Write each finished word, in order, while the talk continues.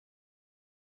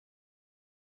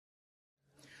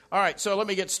All right, so let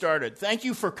me get started. Thank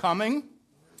you for coming.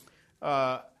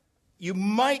 You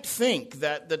might think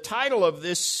that the title of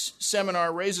this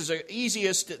seminar raises the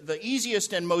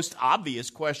easiest and most obvious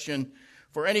question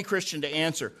for any Christian to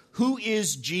answer. Who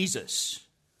is Jesus?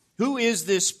 Who is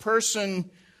this person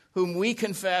whom we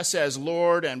confess as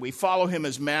Lord and we follow him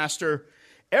as Master?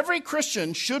 Every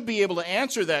Christian should be able to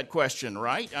answer that question,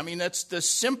 right? I mean, that's the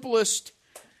simplest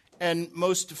and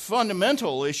most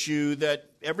fundamental issue that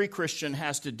every Christian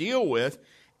has to deal with.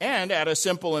 And at a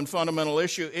simple and fundamental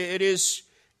issue, it is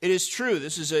true.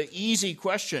 This is an easy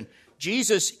question.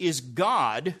 Jesus is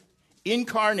God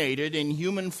incarnated in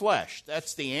human flesh.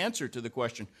 That's the answer to the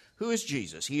question. Who is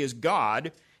Jesus? He is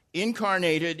God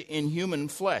incarnated in human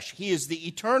flesh. He is the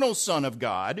eternal Son of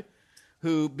God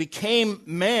who became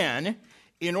man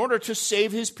in order to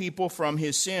save his people from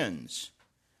his sins.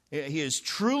 He is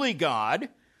truly God,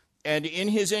 and in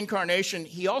his incarnation,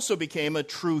 he also became a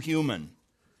true human.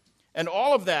 And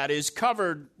all of that is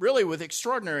covered really with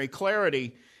extraordinary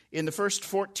clarity in the first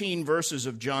 14 verses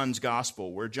of John's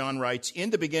Gospel, where John writes,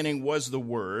 "In the beginning was the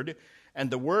Word,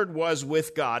 and the Word was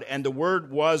with God, and the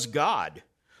Word was God.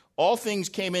 All things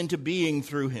came into being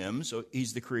through him," so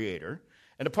he's the creator,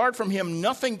 "and apart from him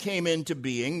nothing came into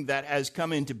being that has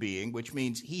come into being," which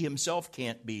means he himself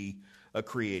can't be a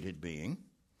created being.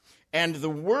 "And the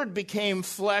Word became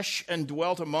flesh and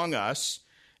dwelt among us,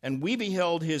 and we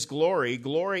beheld his glory,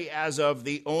 glory as of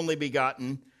the only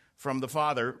begotten from the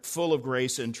Father, full of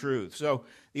grace and truth." So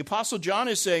the Apostle John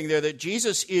is saying there that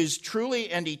Jesus is truly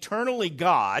and eternally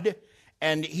God,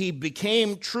 and he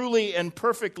became truly and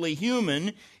perfectly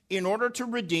human in order to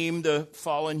redeem the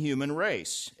fallen human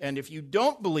race. And if you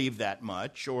don't believe that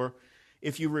much, or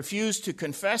if you refuse to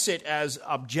confess it as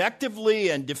objectively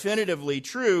and definitively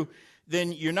true,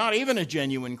 then you're not even a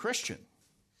genuine Christian.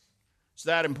 It's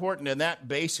that important and that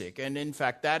basic. And in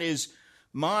fact, that is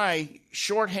my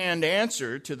shorthand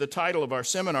answer to the title of our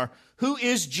seminar. Who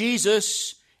is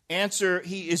Jesus? Answer,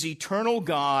 he is eternal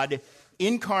God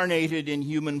incarnated in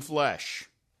human flesh.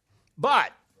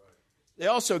 But they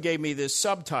also gave me this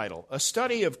subtitle, A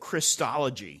Study of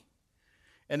Christology.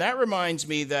 And that reminds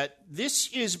me that this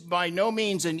is by no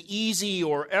means an easy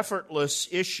or effortless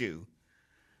issue.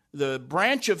 The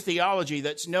branch of theology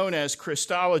that's known as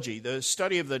Christology, the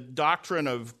study of the doctrine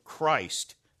of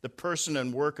Christ, the person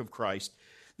and work of Christ,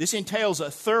 this entails a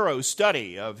thorough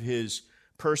study of his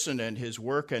person and his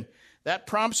work, and that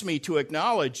prompts me to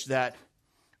acknowledge that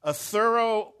a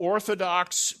thorough,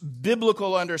 orthodox,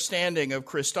 biblical understanding of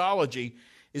Christology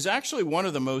is actually one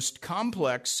of the most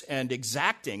complex and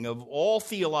exacting of all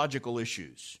theological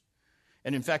issues.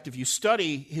 And in fact, if you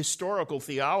study historical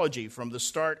theology from the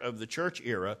start of the church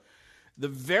era, the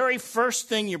very first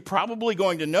thing you're probably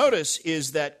going to notice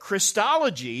is that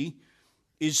Christology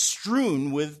is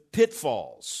strewn with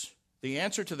pitfalls. The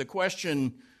answer to the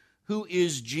question, who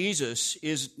is Jesus,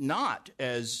 is not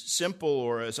as simple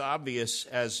or as obvious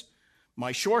as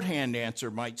my shorthand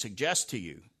answer might suggest to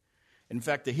you. In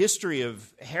fact, the history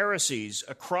of heresies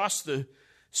across the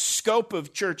scope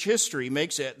of church history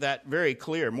makes that very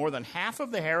clear. More than half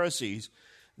of the heresies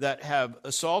that have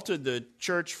assaulted the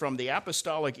church from the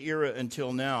apostolic era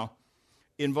until now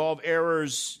involve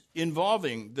errors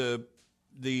involving the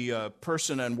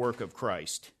person and work of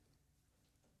Christ.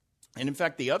 And in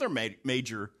fact, the other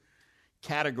major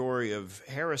category of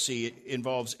heresy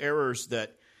involves errors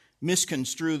that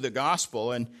misconstrue the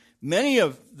gospel, and many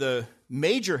of the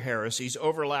major heresies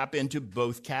overlap into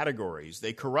both categories.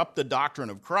 They corrupt the doctrine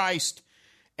of Christ,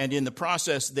 and in the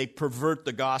process, they pervert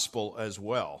the gospel as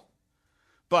well.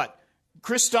 But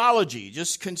Christology,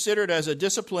 just considered as a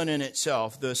discipline in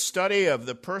itself, the study of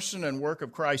the person and work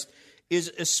of Christ, is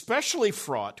especially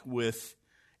fraught with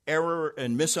error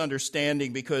and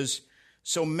misunderstanding because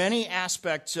so many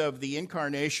aspects of the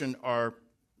incarnation are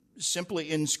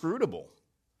simply inscrutable.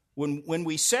 When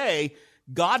we say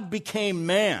God became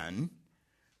man,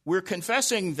 we're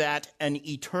confessing that an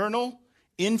eternal,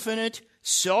 infinite,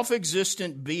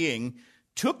 self-existent being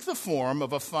took the form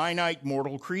of a finite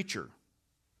mortal creature.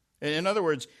 In other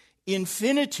words,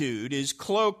 infinitude is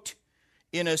cloaked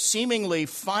in a seemingly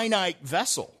finite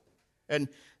vessel. And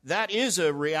that is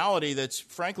a reality that's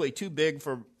frankly too big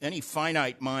for any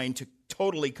finite mind to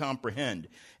totally comprehend.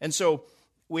 And so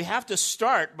we have to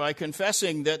start by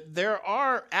confessing that there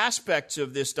are aspects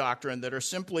of this doctrine that are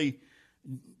simply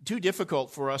too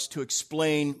difficult for us to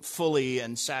explain fully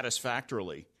and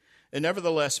satisfactorily. And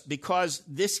nevertheless, because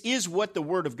this is what the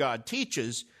Word of God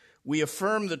teaches, we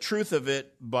affirm the truth of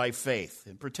it by faith.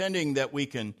 And pretending that we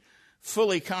can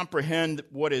fully comprehend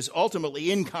what is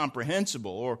ultimately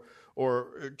incomprehensible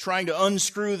or trying to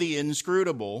unscrew the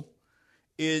inscrutable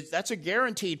that's a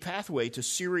guaranteed pathway to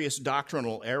serious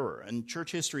doctrinal error, and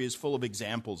church history is full of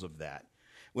examples of that.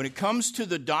 When it comes to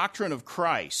the doctrine of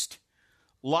Christ,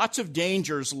 lots of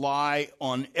dangers lie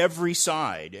on every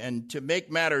side, and to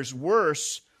make matters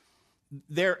worse,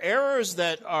 they're errors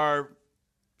that are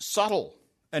subtle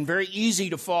and very easy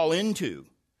to fall into.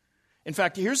 In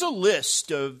fact, here's a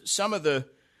list of some of the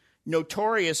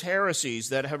notorious heresies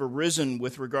that have arisen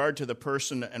with regard to the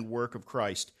person and work of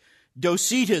Christ.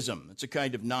 Docetism, it's a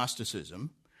kind of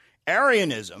Gnosticism.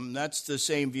 Arianism, that's the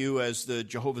same view as the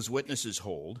Jehovah's Witnesses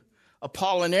hold.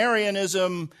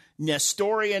 Apollinarianism,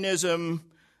 Nestorianism,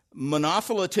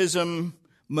 Monophilitism,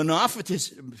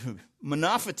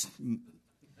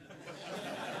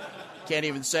 can't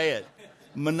even say it.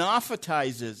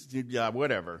 Monophytizes,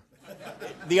 whatever.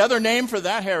 The other name for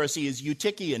that heresy is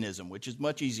Eutychianism, which is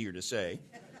much easier to say.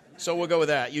 So we'll go with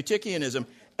that. Eutychianism,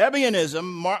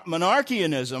 Ebionism,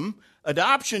 Monarchianism,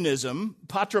 Adoptionism,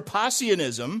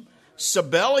 Patripassianism,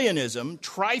 Sabellianism,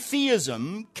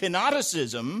 Tritheism,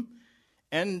 Kenoticism,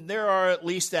 and there are at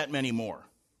least that many more.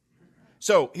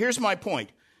 So here's my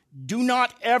point. Do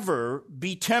not ever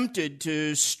be tempted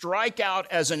to strike out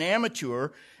as an amateur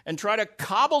and try to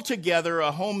cobble together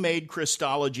a homemade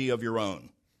Christology of your own.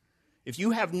 If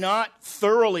you have not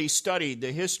thoroughly studied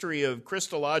the history of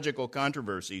Christological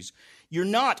controversies, you're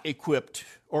not equipped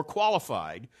or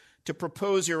qualified to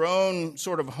propose your own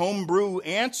sort of homebrew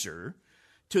answer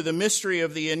to the mystery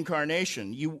of the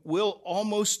incarnation. You will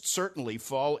almost certainly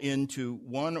fall into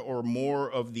one or more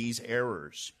of these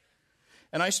errors.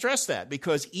 And I stress that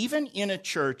because even in a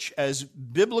church as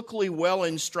biblically well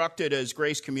instructed as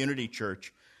Grace Community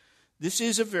Church, this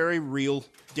is a very real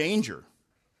danger.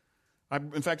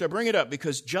 In fact, I bring it up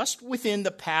because just within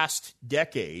the past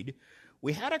decade,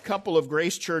 we had a couple of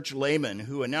Grace Church laymen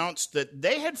who announced that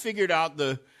they had figured out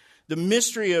the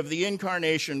mystery of the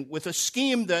incarnation with a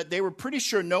scheme that they were pretty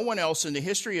sure no one else in the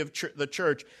history of the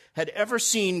church had ever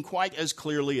seen quite as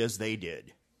clearly as they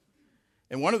did.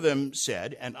 And one of them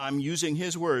said, and I'm using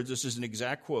his words, this is an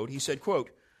exact quote, he said,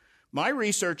 quote, "My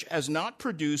research has not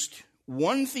produced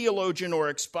one theologian or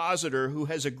expositor who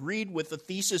has agreed with the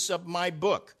thesis of my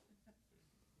book."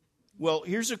 Well,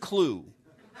 here's a clue.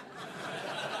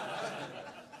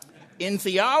 In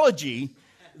theology,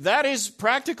 that is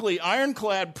practically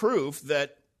ironclad proof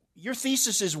that your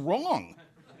thesis is wrong.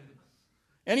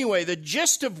 Anyway, the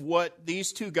gist of what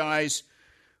these two guys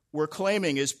were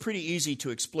claiming is pretty easy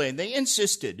to explain. They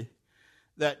insisted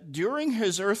that during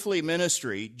his earthly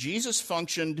ministry, Jesus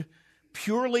functioned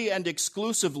purely and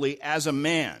exclusively as a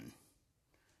man.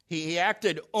 He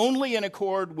acted only in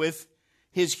accord with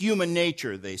his human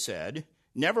nature, they said,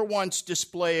 never once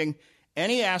displaying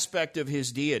any aspect of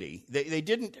his deity. They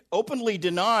didn't openly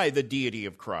deny the deity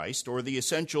of Christ or the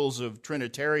essentials of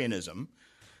Trinitarianism,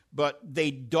 but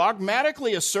they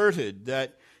dogmatically asserted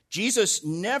that Jesus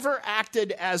never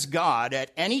acted as God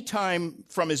at any time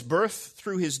from his birth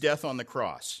through his death on the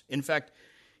cross. In fact,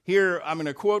 here I'm going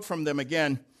to quote from them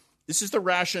again. This is the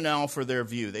rationale for their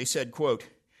view. They said, quote,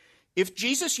 "If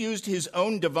Jesus used his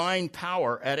own divine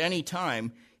power at any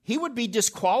time, he would be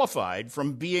disqualified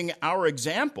from being our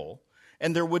example,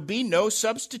 and there would be no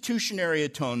substitutionary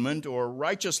atonement or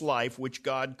righteous life which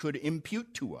God could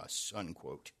impute to us,"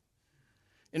 unquote.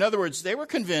 In other words, they were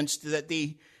convinced that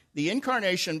the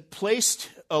incarnation placed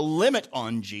a limit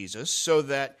on Jesus so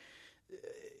that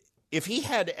if he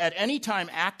had at any time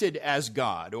acted as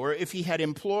God, or if he had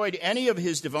employed any of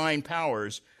his divine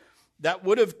powers, that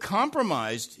would have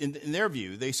compromised, in their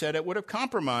view, they said it would have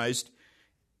compromised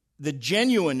the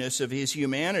genuineness of his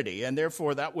humanity, and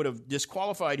therefore that would have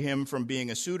disqualified him from being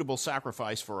a suitable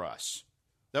sacrifice for us.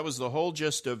 That was the whole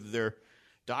gist of their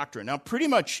doctrine. Now, pretty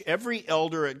much every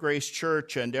elder at Grace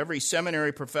Church and every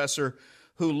seminary professor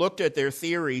who looked at their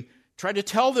theory tried to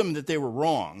tell them that they were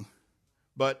wrong,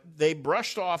 but they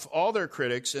brushed off all their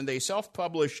critics, and they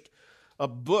self-published a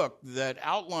book that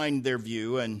outlined their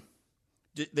view, and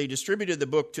they distributed the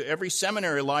book to every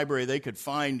seminary library they could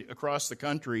find across the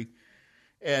country.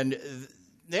 And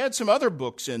they had some other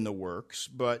books in the works,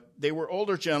 but they were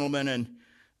older gentlemen, and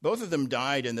both of them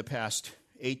died in the past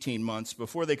 18 months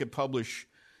before they could publish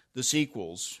the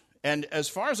sequels. And as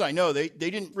far as I know, they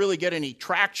didn't really get any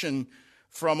traction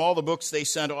from all the books they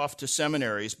sent off to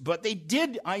seminaries, but they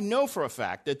did, I know for a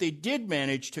fact, that they did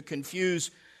manage to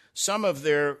confuse some of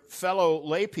their fellow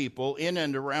lay people in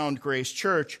and around Grace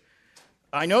Church.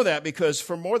 I know that because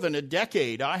for more than a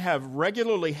decade, I have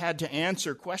regularly had to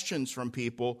answer questions from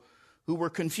people who were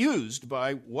confused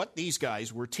by what these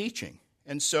guys were teaching.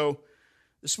 And so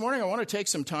this morning I want to take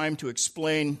some time to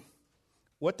explain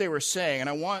what they were saying, and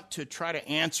I want to try to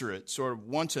answer it sort of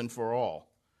once and for all.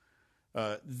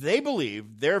 They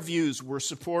believed their views were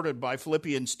supported by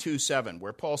Philippians 2:7,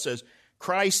 where Paul says,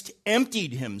 Christ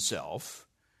emptied himself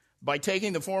by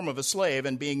taking the form of a slave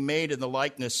and being made in the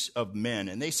likeness of men.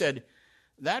 And they said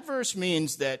that verse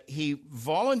means that he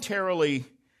voluntarily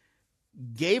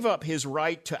gave up his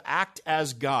right to act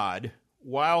as God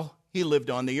while he lived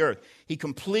on the earth. He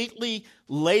completely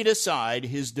laid aside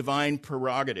his divine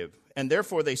prerogative. And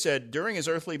therefore, they said, during his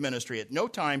earthly ministry, at no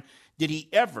time did he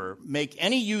ever make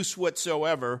any use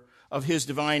whatsoever of his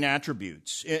divine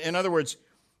attributes. In other words,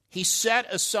 he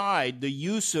set aside the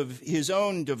use of his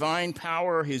own divine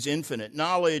power, his infinite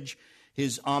knowledge,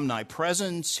 his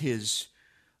omnipresence, his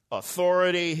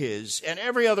authority, and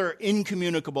every other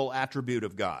incommunicable attribute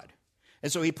of God.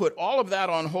 And so he put all of that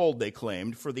on hold, they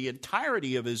claimed, for the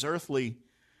entirety of his earthly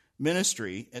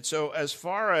ministry. And so as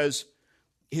far as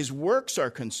his works are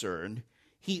concerned,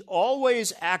 he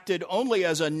always acted only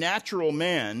as a natural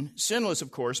man, sinless,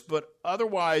 of course, but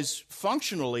otherwise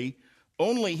functionally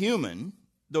only human.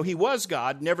 Though he was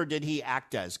God, never did he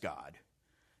act as God.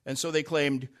 And so they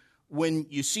claimed when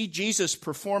you see Jesus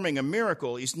performing a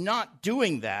miracle, he's not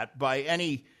doing that by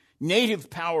any native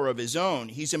power of his own.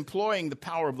 He's employing the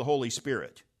power of the Holy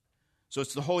Spirit. So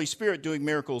it's the Holy Spirit doing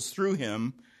miracles through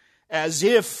him, as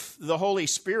if the Holy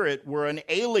Spirit were an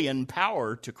alien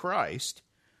power to Christ.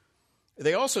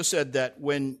 They also said that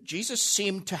when Jesus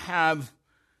seemed to have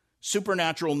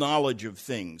supernatural knowledge of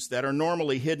things that are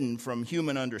normally hidden from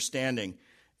human understanding,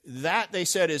 that, they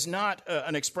said, is not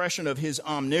an expression of his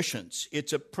omniscience.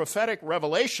 It's a prophetic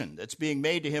revelation that's being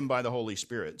made to him by the Holy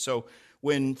Spirit. So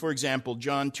when, for example,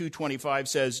 John 2:25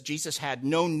 says Jesus had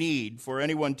no need for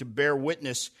anyone to bear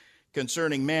witness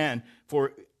concerning man,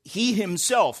 for he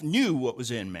himself knew what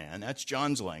was in man. That's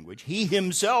John's language. He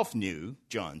himself knew,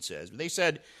 John says. But they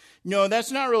said, no,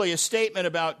 that's not really a statement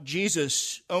about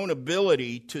Jesus' own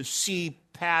ability to see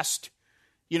past,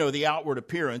 the outward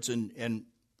appearance and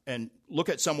look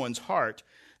at someone's heart.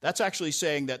 That's actually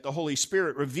saying that the Holy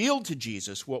Spirit revealed to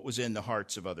Jesus what was in the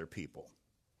hearts of other people.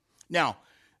 Now,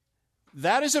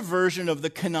 that is a version of the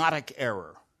kenotic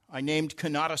error. I named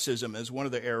kenoticism as one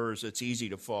of the errors that's easy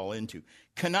to fall into.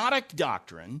 Kenotic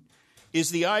doctrine is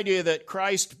the idea that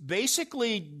Christ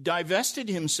basically divested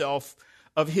himself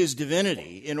of his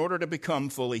divinity in order to become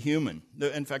fully human.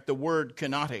 In fact, the word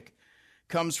kenotic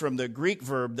comes from the Greek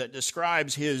verb that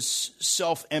describes his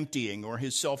self-emptying or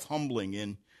his self-humbling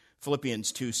in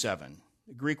Philippians 2:7.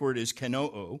 The Greek word is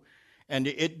kenoo, and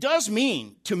it does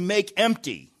mean to make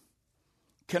empty.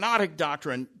 Kenotic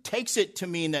doctrine takes it to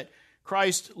mean that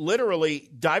Christ literally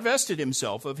divested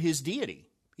himself of his deity.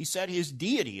 He set his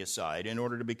deity aside in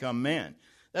order to become man.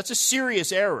 That's a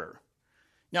serious error.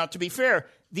 Now, to be fair,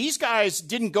 these guys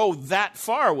didn't go that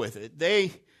far with it.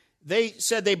 They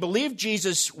said they believed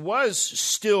Jesus was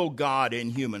still God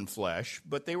in human flesh,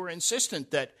 but they were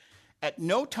insistent that at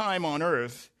no time on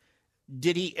earth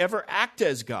did he ever act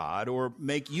as God or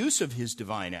make use of his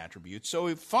divine attributes.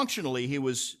 So functionally, he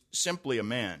was simply a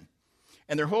man.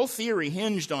 And their whole theory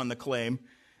hinged on the claim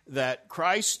that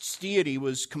Christ's deity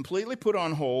was completely put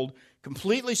on hold,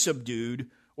 completely subdued,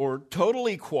 or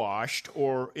totally quashed,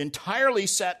 or entirely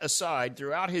set aside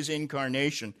throughout his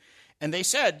incarnation. And they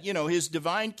said, his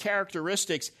divine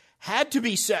characteristics had to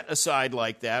be set aside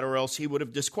like that, or else he would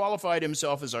have disqualified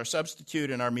himself as our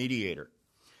substitute and our mediator.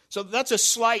 So that's a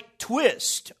slight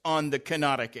twist on the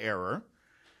kenotic error.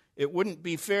 It wouldn't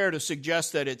be fair to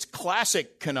suggest that it's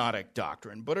classic kenotic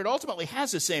doctrine, but it ultimately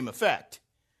has the same effect.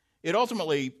 It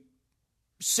ultimately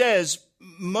says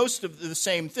most of the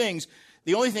same things.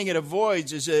 The only thing it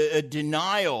avoids is a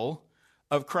denial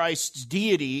of Christ's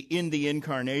deity in the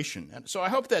incarnation. And so I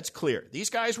hope that's clear. These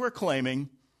guys were claiming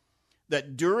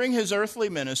that during his earthly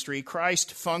ministry,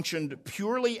 Christ functioned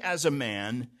purely as a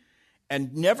man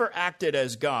and never acted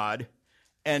as God.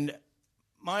 And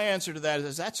my answer to that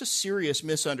is that's a serious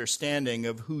misunderstanding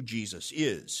of who Jesus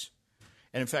is.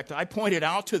 And in fact, I pointed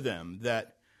out to them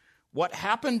that what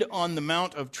happened on the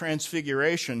Mount of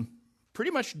Transfiguration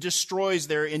pretty much destroys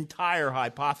their entire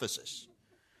hypothesis.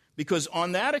 Because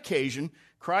on that occasion,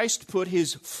 Christ put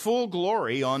his full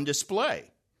glory on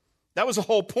display. That was the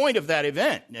whole point of that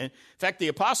event. In fact, the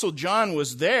Apostle John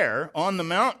was there on the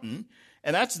mountain,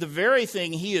 and that's the very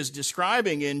thing he is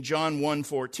describing in John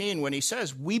 1:14 when he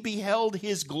says, we beheld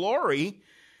his glory,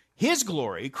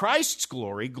 Christ's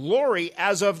glory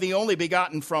as of the only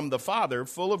begotten from the Father,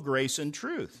 full of grace and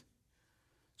truth.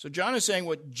 So John is saying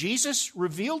what Jesus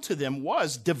revealed to them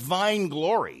was divine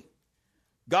glory,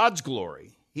 God's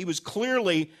glory. He was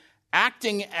clearly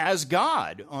acting as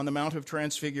God on the Mount of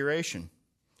Transfiguration.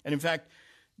 And in fact,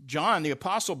 John, the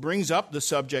apostle, brings up the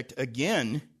subject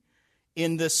again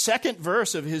in the second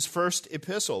verse of his first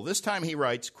epistle. This time he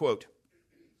writes, quote,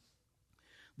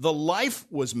 "The life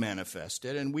was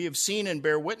manifested, and we have seen and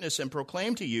bear witness and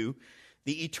proclaim to you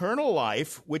the eternal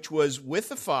life which was with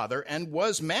the Father and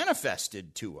was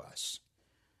manifested to us."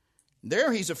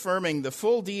 There he's affirming the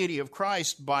full deity of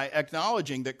Christ by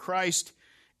acknowledging that Christ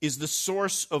is the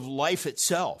source of life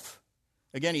itself.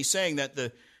 Again, he's saying that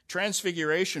the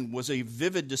Transfiguration was a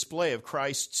vivid display of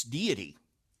Christ's deity.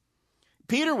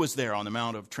 Peter was there on the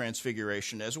Mount of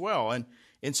Transfiguration as well, and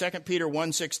in 2 Peter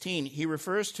 1:16, he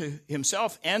refers to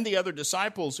himself and the other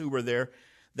disciples who were there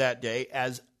that day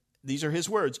as, these are his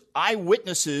words,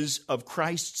 eyewitnesses of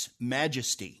Christ's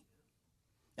majesty.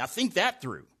 Now think that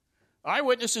through.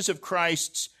 Eyewitnesses of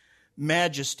Christ's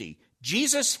majesty.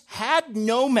 Jesus had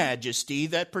no majesty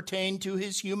that pertained to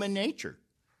his human nature.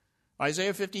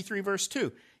 Isaiah 53 verse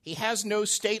 2. He has no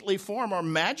stately form or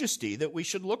majesty that we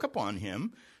should look upon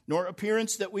him, nor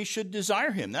appearance that we should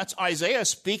desire him. That's Isaiah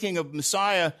speaking of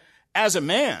Messiah as a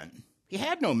man. He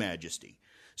had no majesty.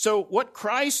 So what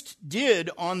Christ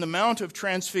did on the Mount of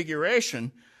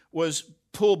Transfiguration was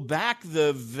pull back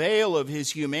the veil of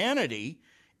his humanity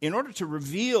in order to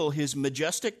reveal his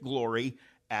majestic glory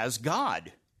as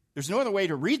God. There's no other way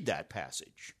to read that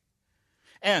passage.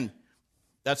 And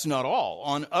that's not all.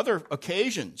 On other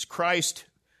occasions, Christ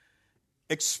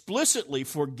explicitly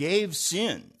forgave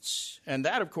sins. And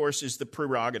that, of course, is the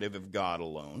prerogative of God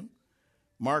alone.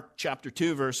 Mark chapter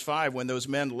 2, verse 5, when those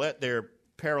men let their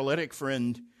paralytic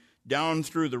friend down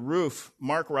through the roof,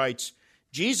 Mark writes,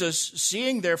 "Jesus,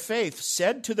 seeing their faith,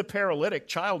 said to the paralytic,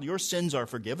 'Child, your sins are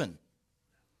forgiven.'"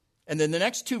 And then the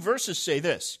next two verses say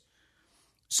this,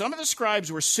 "Some of the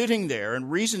scribes were sitting there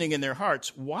and reasoning in their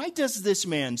hearts, 'Why does this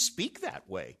man speak that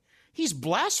way? He's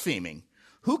blaspheming.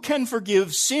 Who can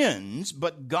forgive sins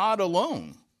but God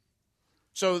alone?'"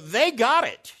 So they got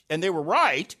it, and they were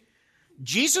right.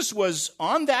 Jesus was,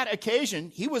 on that occasion,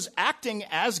 he was acting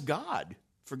as God,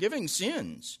 forgiving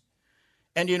sins.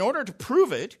 And in order to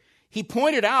prove it, he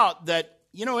pointed out that,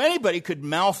 anybody could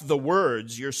mouth the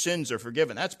words, "Your sins are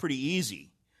forgiven." That's pretty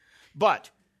easy. But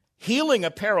healing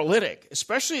a paralytic,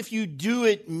 especially if you do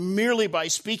it merely by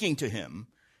speaking to him,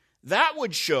 that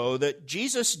would show that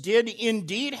Jesus did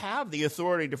indeed have the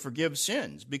authority to forgive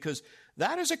sins, because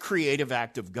that is a creative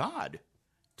act of God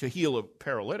to heal a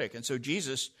paralytic. And so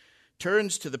Jesus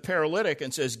turns to the paralytic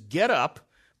and says, "Get up,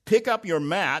 pick up your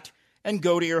mat, and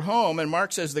go to your home." And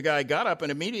Mark says the guy got up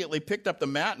and immediately picked up the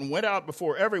mat and went out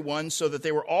before everyone, so that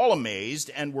they were all amazed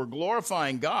and were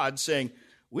glorifying God, saying,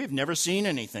 "We've never seen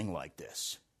anything like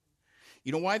this."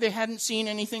 You know why they hadn't seen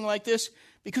anything like this?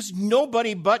 Because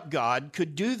nobody but God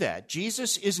could do that.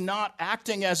 Jesus is not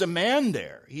acting as a man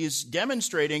there. He is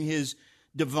demonstrating his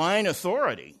divine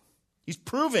authority. He's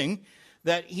proving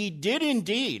that he did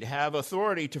indeed have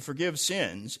authority to forgive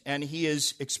sins, and he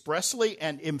is expressly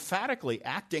and emphatically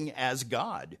acting as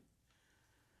God.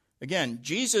 Again,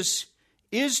 Jesus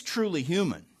is truly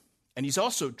human, and he's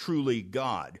also truly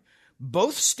God.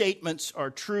 Both statements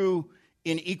are true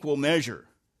in equal measure.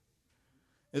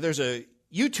 There's a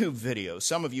YouTube video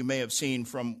some of you may have seen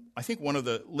from, I think, one of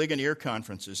the Ligonier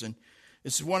conferences, and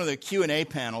this is one of the Q&A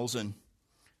panels, and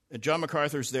John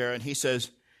MacArthur's there, and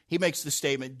he makes the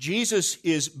statement, Jesus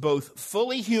is both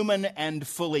fully human and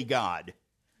fully God.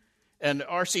 And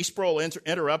R.C. Sproul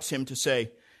interrupts him to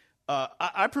say,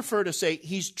 I prefer to say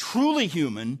he's truly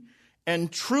human and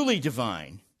truly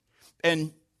divine.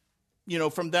 And,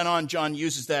 from then on, John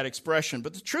uses that expression.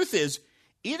 But the truth is,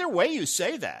 either way you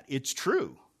say that, it's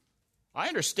true. I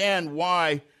understand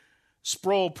why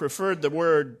Sproul preferred the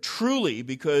word truly,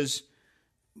 because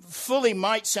fully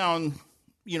might sound,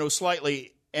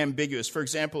 slightly ambiguous. For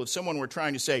example, if someone were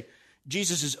trying to say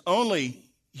Jesus is only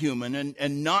human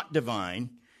and not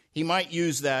divine, he might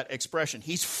use that expression.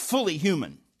 He's fully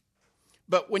human.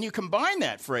 But when you combine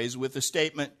that phrase with the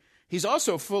statement, he's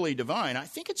also fully divine, I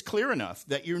think it's clear enough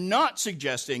that you're not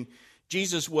suggesting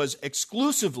Jesus was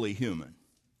exclusively human.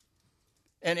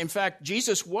 And in fact,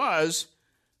 Jesus was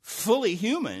fully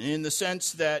human in the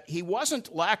sense that he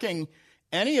wasn't lacking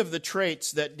any of the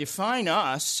traits that define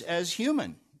us as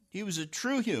human. He was a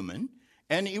true human,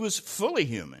 and he was fully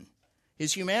human.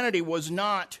 His humanity was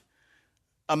not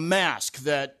a mask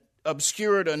that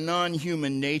obscured a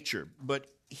non-human nature, but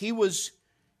he was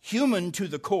human to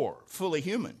the core, fully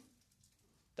human.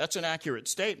 That's an accurate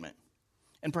statement.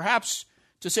 And perhaps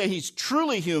to say he's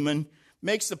truly human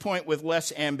makes the point with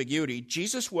less ambiguity.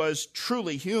 Jesus was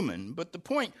truly human, but the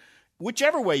point,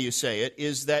 whichever way you say it,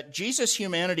 is that Jesus'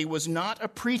 humanity was not a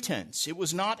pretense. It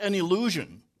was not an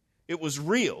illusion. It was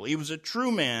real. He was a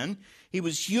true man. He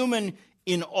was human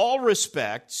in all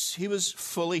respects. He was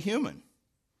fully human.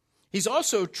 He's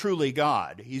also truly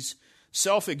God. He's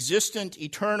self-existent,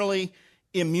 eternally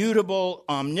immutable,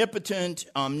 omnipotent,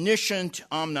 omniscient,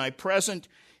 omnipresent.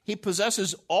 He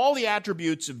possesses all the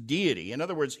attributes of deity. In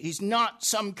other words, he's not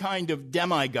some kind of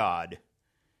demigod.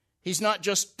 He's not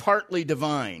just partly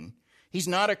divine. He's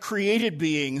not a created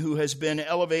being who has been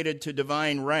elevated to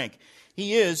divine rank.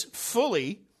 He is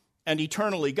fully and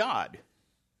eternally God.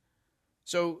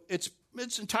 So it's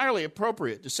entirely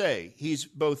appropriate to say he's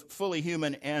both fully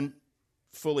human and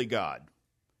fully God.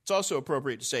 It's also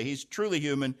appropriate to say he's truly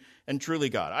human and truly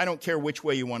God. I don't care which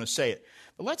way you want to say it.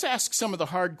 But let's ask some of the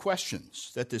hard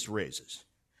questions that this raises.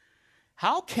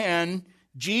 How can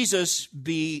Jesus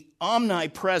be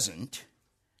omnipresent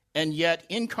and yet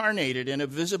incarnated in a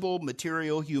visible,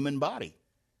 material human body?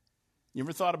 You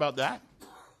ever thought about that?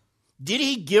 Did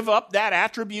he give up that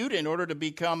attribute in order to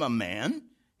become a man,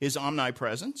 his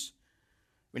omnipresence?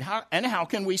 How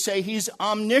can we say he's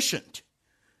omniscient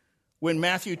when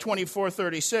Matthew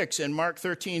 24:36 and Mark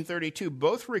 13:32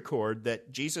 both record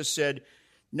that Jesus said,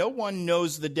 "No one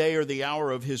knows the day or the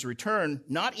hour of his return,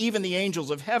 not even the angels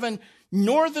of heaven,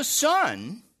 nor the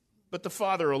Son, but the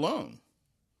Father alone."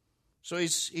 So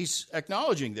he's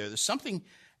acknowledging there's something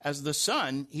as the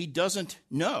Son he doesn't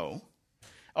know.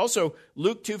 Also,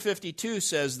 Luke 2:52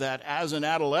 says that as an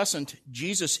adolescent,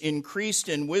 Jesus increased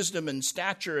in wisdom and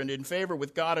stature and in favor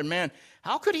with God and man.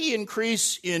 How could he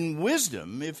increase in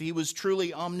wisdom if he was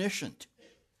truly omniscient?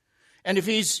 And if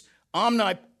he's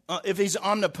omnipotent,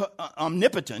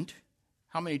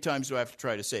 how many times do I have to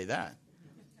try to say that?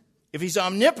 If he's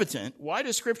omnipotent, why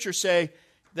does Scripture say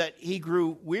that he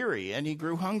grew weary and he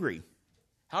grew hungry?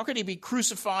 How could he be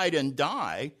crucified and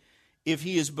die if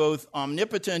he is both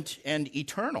omnipotent and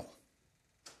eternal?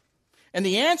 And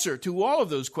the answer to all of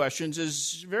those questions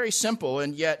is very simple,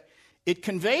 and yet it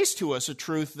conveys to us a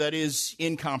truth that is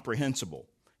incomprehensible.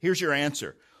 Here's your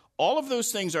answer. All of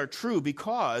those things are true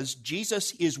because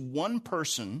Jesus is one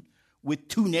person with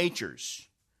two natures.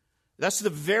 That's the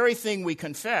very thing we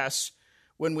confess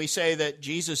when we say that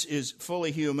Jesus is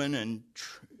fully human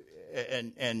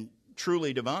and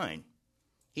truly divine.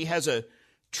 He has a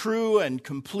true and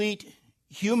complete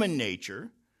human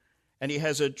nature, and he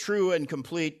has a true and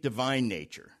complete divine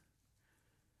nature.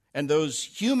 And those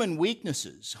human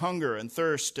weaknesses, hunger and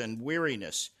thirst and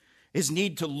weariness, his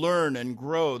need to learn and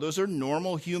grow, those are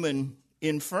normal human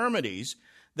infirmities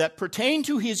that pertain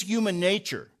to his human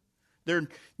nature. They're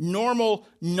normal,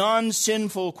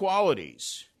 non-sinful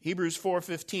qualities. Hebrews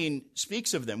 4:15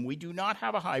 speaks of them. We do not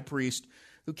have a high priest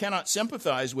who cannot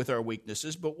sympathize with our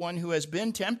weaknesses, but one who has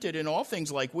been tempted in all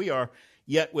things like we are,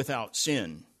 yet without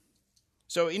sin.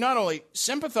 So he not only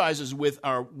sympathizes with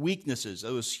our weaknesses,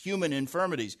 those human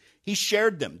infirmities, he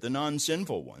shared them, the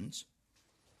non-sinful ones.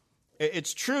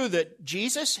 It's true that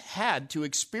Jesus had to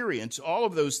experience all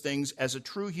of those things as a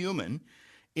true human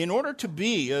in order to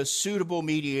be a suitable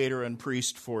mediator and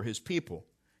priest for his people.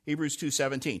 Hebrews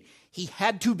 2:17. He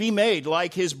had to be made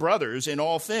like his brothers in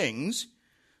all things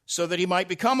so that he might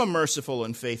become a merciful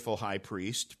and faithful high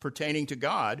priest pertaining to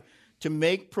God to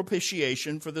make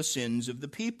propitiation for the sins of the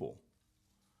people.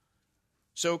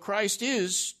 So Christ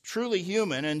is truly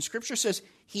human, and Scripture says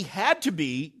he had to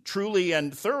be truly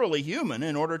and thoroughly human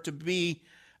in order to be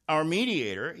our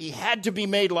mediator. He had to be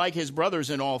made like his brothers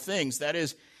in all things. That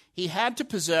is, he had to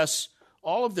possess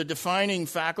all of the defining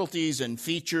faculties and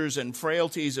features and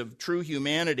frailties of true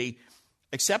humanity,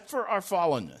 except for our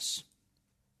fallenness.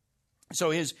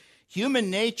 So his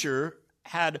human nature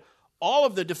had all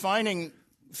of the defining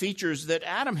features that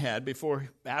Adam had before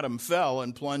Adam fell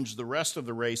and plunged the rest of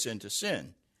the race into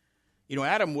sin. You know,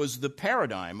 Adam was the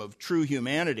paradigm of true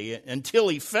humanity until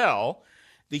he fell.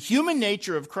 The human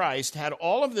nature of Christ had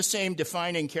all of the same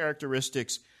defining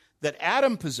characteristics that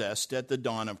Adam possessed at the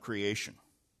dawn of creation.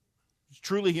 He's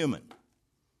truly human,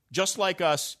 just like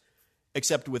us,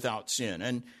 except without sin.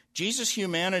 And Jesus'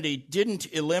 humanity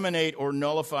didn't eliminate or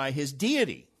nullify his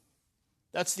deity.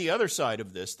 That's the other side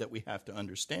of this that we have to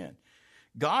understand.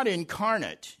 God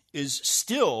incarnate is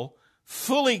still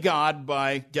fully God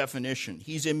by definition.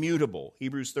 He's immutable.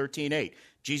 Hebrews 13:8.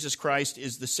 Jesus Christ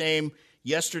is the same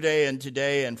yesterday and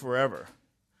today and forever.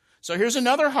 So here's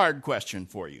another hard question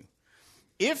for you.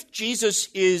 If Jesus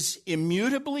is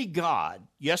immutably God,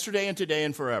 yesterday and today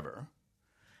and forever,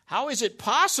 how is it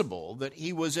possible that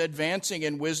he was advancing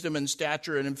in wisdom and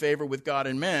stature and in favor with God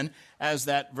and men, as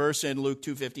that verse in Luke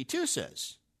 2:52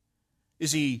 says?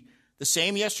 Is he the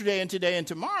same yesterday and today and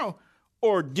tomorrow,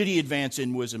 or did he advance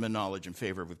in wisdom and knowledge and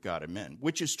favor with God and men?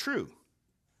 Which is true?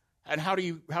 And how do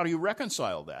you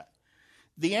reconcile that?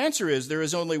 The answer is there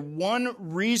is only one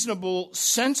reasonable,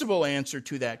 sensible answer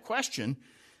to that question,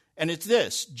 And it's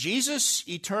this: Jesus'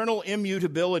 eternal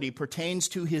immutability pertains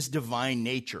to his divine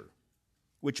nature,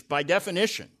 which by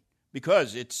definition,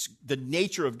 because it's the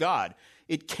nature of God,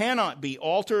 it cannot be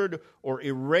altered or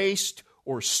erased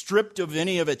or stripped of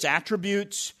any of its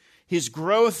attributes. His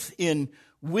growth in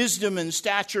wisdom and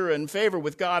stature and favor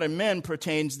with God and men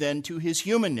pertains then to his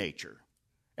human nature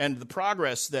and the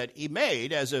progress that he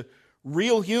made as a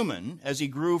real human as he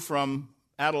grew from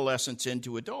adolescence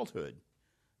into adulthood.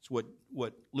 It's what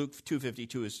Luke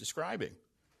 2:52 is describing.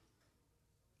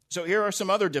 So here are some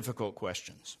other difficult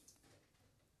questions.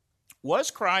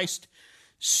 Was Christ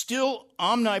still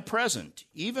omnipresent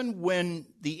even when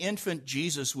the infant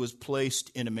Jesus was placed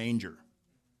in a manger?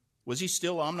 Was he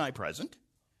still omnipresent?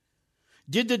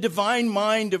 Did the divine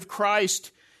mind of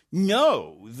Christ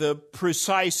know the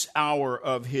precise hour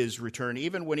of his return,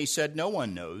 even when he said no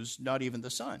one knows, not even the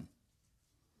Son?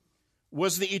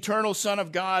 Was the eternal Son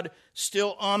of God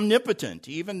still omnipotent,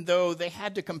 even though they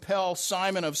had to compel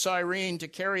Simon of Cyrene to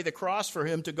carry the cross for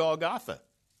him to Golgotha?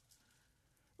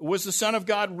 Was the Son of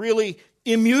God really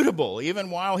immutable, even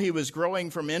while he was growing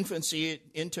from infancy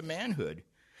into manhood?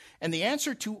 And the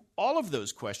answer to all of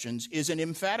those questions is an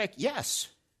emphatic yes.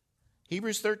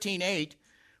 Hebrews 13:8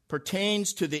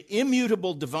 pertains to the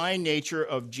immutable divine nature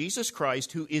of Jesus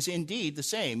Christ, who is indeed the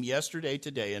same yesterday,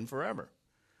 today, and forever.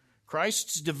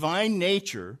 Christ's divine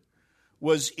nature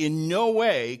was in no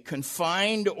way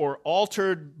confined or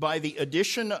altered by the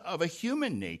addition of a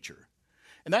human nature.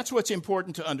 And that's what's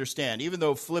important to understand. Even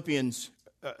though Philippians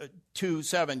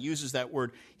 2:7 uses that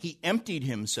word, he emptied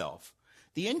himself.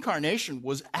 The incarnation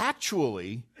was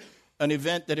actually an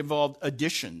event that involved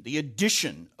addition, the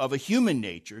addition of a human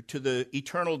nature to the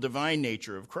eternal divine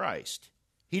nature of Christ.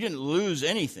 He didn't lose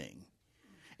anything.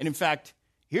 And in fact,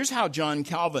 here's how John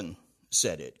Calvin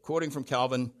said it, quoting from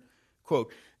Calvin,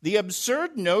 quote, "The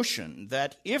absurd notion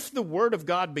that if the Word of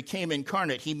God became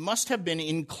incarnate, he must have been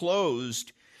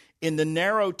enclosed in the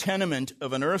narrow tenement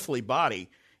of an earthly body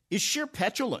is sheer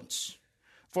petulance.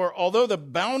 For although the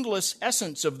boundless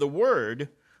essence of the Word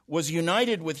was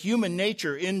united with human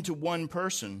nature into one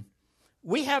person,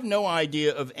 we have no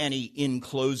idea of any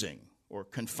enclosing or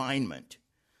confinement.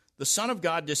 The Son of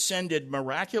God descended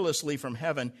miraculously from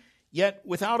heaven, yet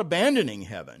without abandoning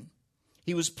heaven.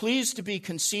 He was pleased to be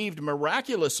conceived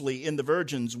miraculously in the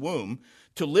Virgin's womb,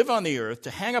 to live on the earth,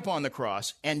 to hang upon the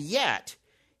cross, and yet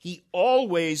he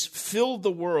always filled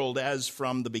the world as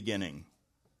from the beginning."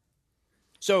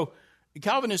 So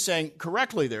Calvin is saying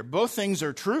correctly there, both things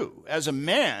are true. As a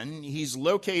man, he's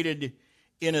located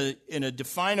in a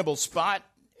definable spot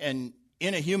and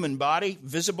in a human body,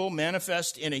 visible,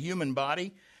 manifest in a human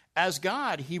body. As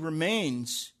God, he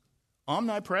remains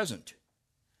omnipresent.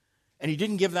 And he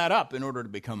didn't give that up in order to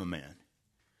become a man.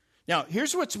 Now,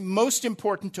 here's what's most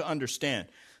important to understand.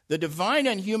 The divine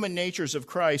and human natures of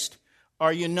Christ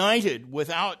are united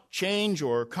without change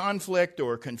or conflict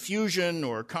or confusion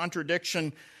or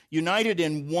contradiction, united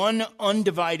in one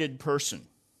undivided person.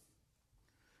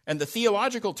 And the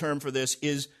theological term for this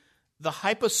is the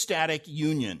hypostatic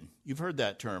union. You've heard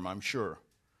that term, I'm sure.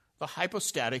 The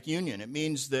hypostatic union. It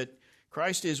means that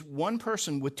Christ is one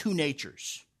person with two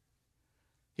natures.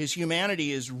 His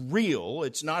humanity is real,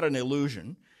 it's not an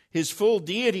illusion. His full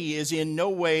deity is in no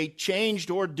way changed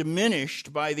or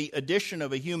diminished by the addition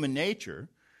of a human nature.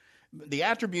 The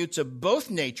attributes of both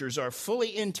natures are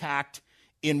fully intact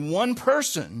in one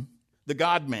person, the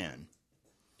God-man.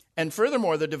 And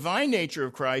furthermore, the divine nature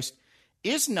of Christ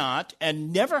is not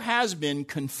and never has been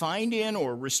confined in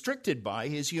or restricted by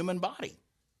his human body.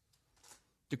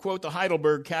 To quote the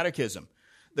Heidelberg Catechism,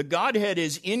 "The Godhead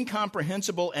is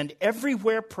incomprehensible and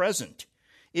everywhere present.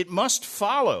 It must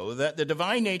follow that the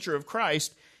divine nature of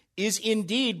Christ is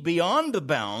indeed beyond the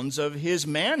bounds of his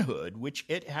manhood, which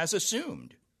it has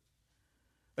assumed."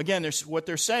 Again, what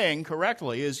they're saying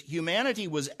correctly is humanity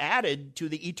was added to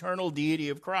the eternal deity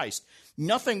of Christ.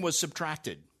 Nothing was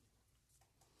subtracted.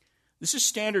 This is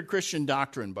standard Christian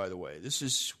doctrine, by the way. This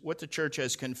is what the church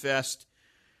has confessed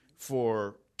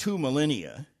for 2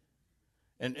 millennia.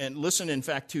 And listen, in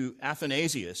fact, to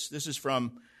Athanasius. This is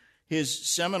from his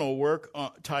seminal work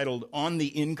titled On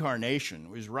the Incarnation.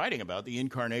 He was writing about the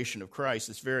incarnation of Christ,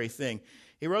 this very thing.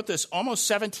 He wrote this almost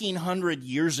 1,700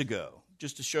 years ago,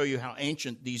 just to show you how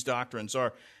ancient these doctrines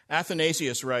are.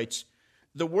 Athanasius writes,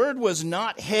 "The Word was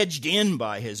not hedged in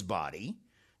by his body,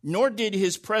 nor did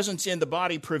his presence in the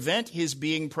body prevent his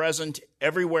being present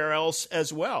everywhere else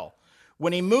as well.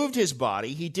 When he moved his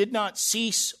body, he did not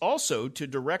cease also to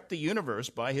direct the universe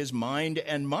by his mind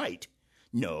and might.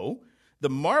 No, the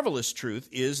marvelous truth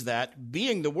is that,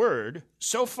 being the Word,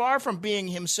 so far from being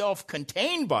himself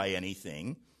contained by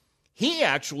anything, He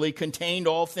actually contained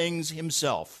all things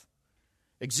himself.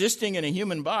 Existing in a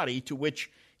human body to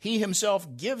which he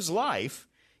himself gives life,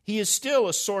 he is still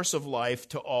a source of life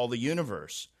to all the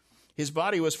universe. His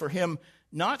body was for him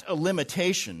not a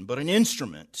limitation, but an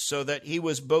instrument, so that he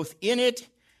was both in it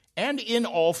and in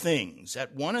all things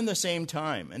at one and the same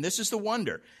time. And this is the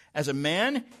wonder. As a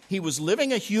man, he was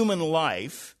living a human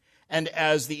life, and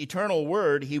as the eternal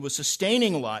Word, he was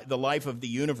sustaining the life of the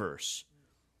universe.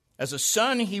 As a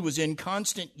son, he was in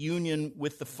constant union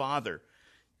with the Father.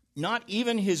 Not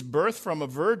even his birth from a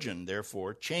virgin,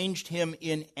 therefore, changed him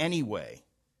in any way.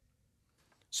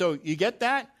 So you get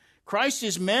that? Christ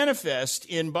is manifest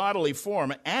in bodily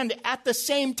form, and at the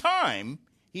same time,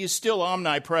 he is still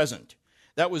omnipresent.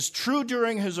 That was true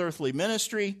during his earthly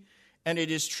ministry, and it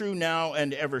is true now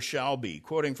and ever shall be.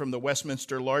 Quoting from the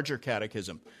Westminster Larger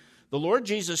Catechism, the Lord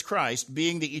Jesus Christ,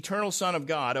 being the eternal Son of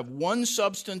God, of one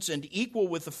substance and equal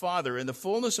with the Father in the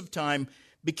fullness of time,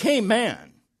 became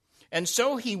man. And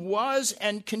so he was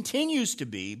and continues to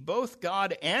be both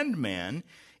God and man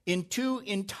in two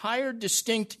entire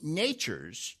distinct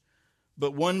natures,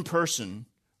 but one person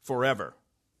forever.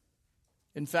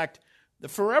 In fact, the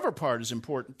forever part is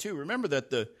important too. Remember that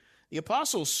the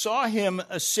apostles saw him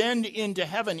ascend into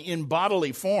heaven in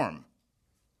bodily form.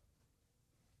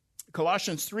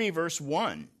 Colossians 3 verse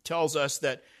 1 tells us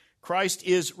that Christ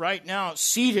is right now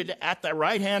seated at the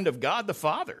right hand of God the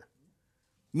Father,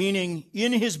 meaning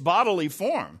in his bodily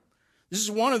form. This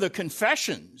is one of the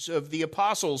confessions of the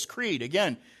Apostles' Creed.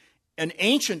 Again, an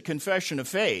ancient confession of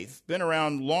faith, been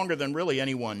around longer than really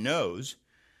anyone knows,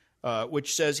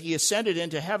 which says, he ascended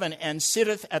into heaven and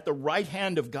sitteth at the right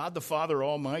hand of God the Father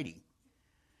Almighty.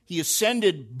 He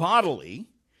ascended bodily.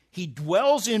 He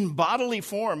dwells in bodily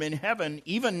form in heaven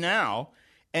even now,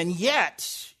 and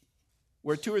yet,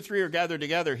 where two or three are gathered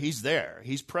together, he's there.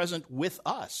 He's present with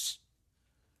us.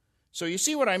 So you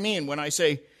see what I mean when I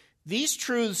say these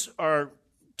truths are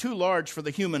too large for the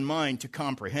human mind to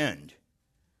comprehend.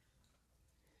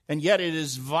 And yet it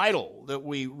is vital that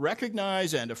we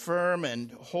recognize and affirm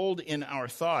and hold in our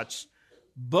thoughts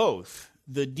both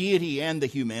the deity and the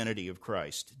humanity of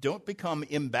Christ. Don't become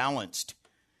imbalanced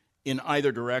in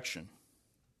either direction.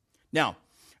 Now,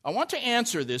 I want to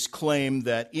answer this claim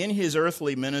that in his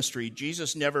earthly ministry,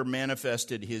 Jesus never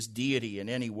manifested his deity in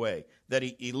any way, that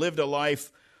he lived a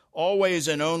life always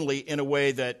and only in a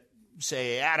way that,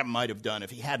 say, Adam might have done if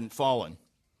he hadn't fallen.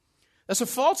 That's a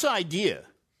false idea,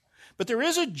 but there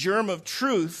is a germ of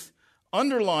truth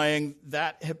underlying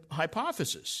that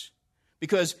hypothesis,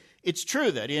 because it's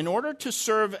true that in order to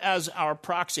serve as our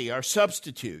proxy, our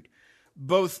substitute,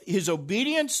 both his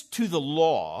obedience to the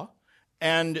law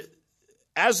and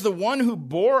as the one who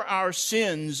bore our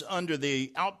sins under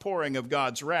the outpouring of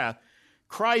God's wrath,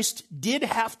 Christ did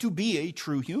have to be a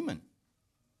true human.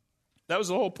 That was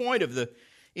the whole point of the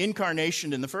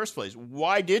incarnation in the first place.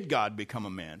 Why did God become a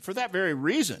man? For that very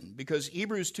reason, because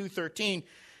Hebrews 2:13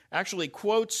 actually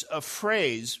quotes a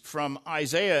phrase from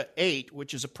Isaiah 8,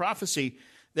 which is a prophecy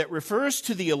that refers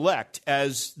to the elect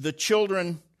as the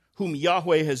children whom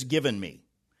Yahweh has given me.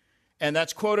 And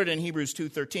that's quoted in Hebrews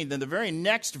 2:13. Then the very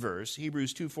next verse,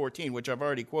 Hebrews 2:14, which I've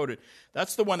already quoted,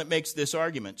 that's the one that makes this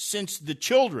argument. Since the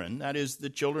children, that is the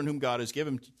children whom God has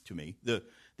given to me, the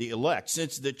elect,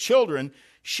 since the children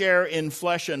share in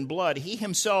flesh and blood, he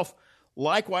himself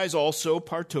likewise also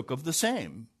partook of the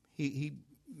same. He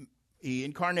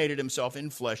incarnated himself in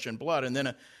flesh and blood. And then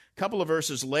a couple of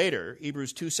verses later,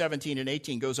 Hebrews 2:17 and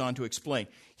 18 goes on to explain,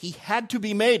 he had to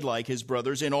be made like his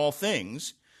brothers in all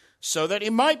things, so that he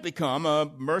might become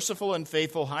a merciful and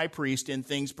faithful high priest in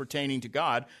things pertaining to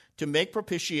God, to make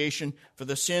propitiation for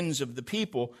the sins of the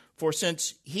people. For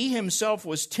since he himself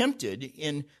was tempted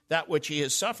in that which he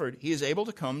has suffered, he is able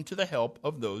to come to the help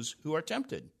of those who are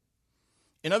tempted.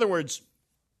 In other words,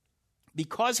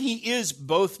 because he is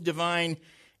both divine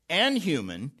and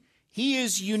human, he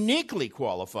is uniquely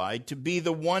qualified to be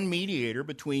the one mediator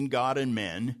between God and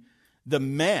men, the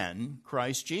man,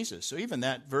 Christ Jesus. So even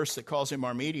that verse that calls him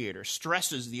our mediator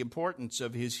stresses the importance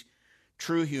of his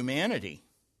true humanity.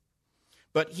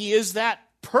 But he is that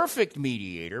perfect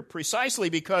mediator precisely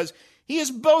because he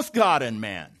is both God and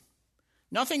man.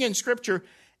 Nothing in Scripture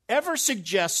ever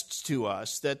suggests to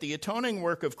us that the atoning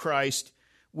work of Christ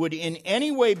would in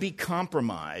any way be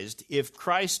compromised if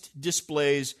Christ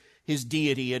displays his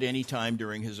deity at any time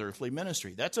during his earthly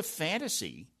ministry. That's a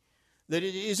fantasy that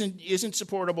it isn't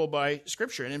supportable by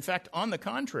Scripture. And in fact, on the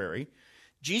contrary,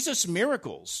 Jesus'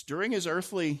 miracles during his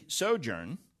earthly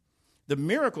sojourn, the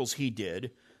miracles he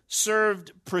did,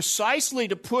 served precisely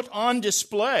to put on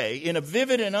display in a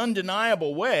vivid and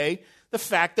undeniable way the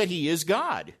fact that he is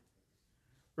God.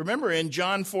 Remember in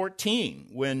John 14,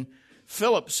 when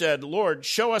Philip said, "Lord,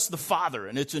 show us the Father,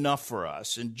 and it's enough for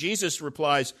us." And Jesus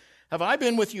replies, "Have I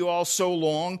been with you all so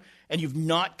long, and you've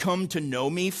not come to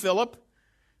know me, Philip?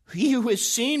 He who has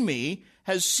seen me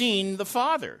has seen the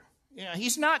Father."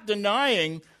 He's not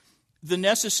denying the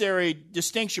necessary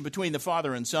distinction between the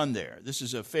Father and Son there. This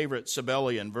is a favorite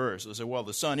Sabellian verse. They say, well,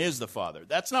 the Son is the Father.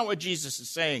 That's not what Jesus is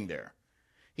saying there.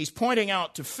 He's pointing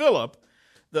out to Philip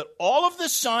that all of the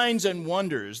signs and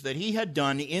wonders that he had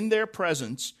done in their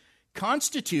presence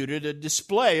constituted a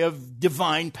display of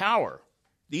divine power.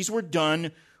 These were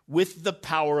done with the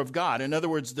power of God. In other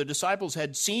words, the disciples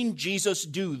had seen Jesus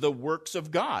do the works of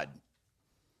God.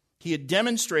 He had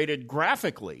demonstrated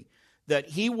graphically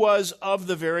that he was of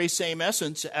the very same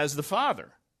essence as the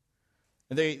Father.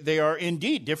 They are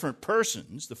indeed different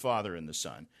persons, the Father and the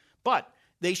Son, but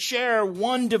they share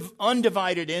one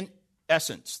undivided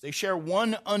essence. They share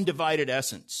one undivided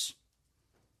essence.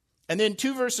 And then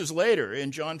 2 verses later,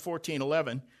 in John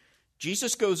 14:11,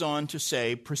 Jesus goes on to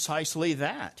say precisely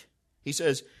that. He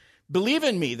says, "Believe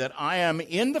in me that I am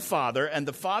in the Father, and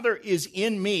the Father is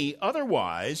in me.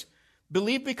 Otherwise,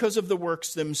 believe because of the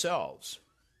works themselves."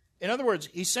 In other words,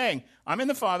 he's saying, I'm in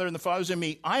the Father, and the Father's in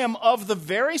me. I am of the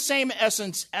very same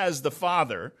essence as the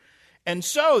Father. And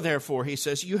so, therefore, he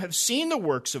says, you have seen the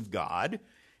works of God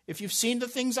if you've seen the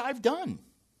things I've done.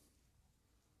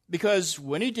 Because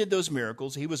when he did those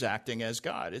miracles, he was acting as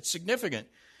God. It's significant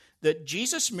that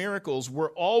Jesus' miracles were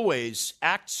always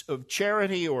acts of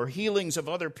charity or healings of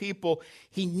other people.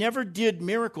 He never did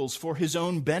miracles for his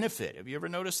own benefit. Have you ever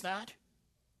noticed that?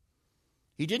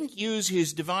 He didn't use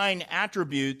his divine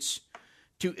attributes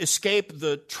to escape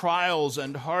the trials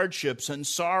and hardships and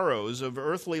sorrows of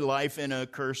earthly life in a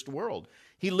cursed world.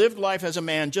 He lived life as a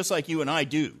man just like you and I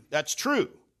do. That's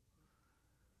true.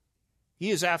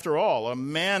 He is, after all, a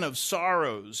man of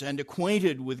sorrows and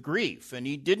acquainted with grief, and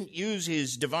he didn't use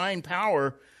his divine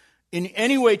power in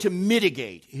any way to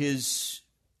mitigate his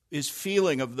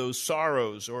feeling of those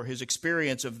sorrows or his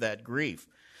experience of that grief.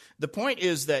 The point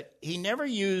is that he never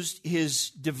used his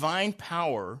divine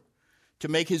power to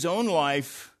make his own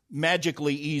life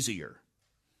magically easier.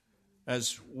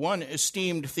 As one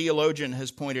esteemed theologian has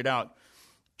pointed out,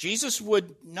 Jesus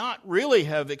would not really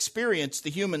have experienced the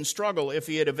human struggle if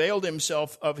he had availed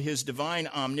himself of his divine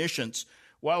omniscience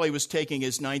while he was taking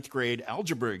his 9th grade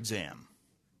algebra exam.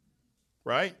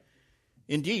 Right?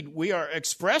 Indeed, we are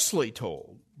expressly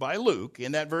told by Luke,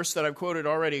 in that verse that I've quoted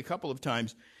already a couple of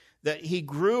times, that he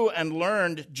grew and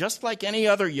learned just like any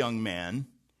other young man,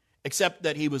 except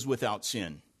that he was without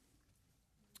sin.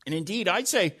 And indeed, I'd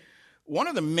say one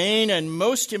of the main and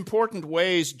most important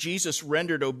ways Jesus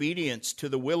rendered obedience to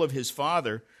the will of his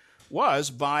Father was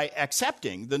by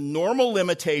accepting the normal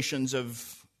limitations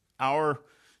of our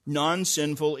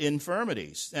non-sinful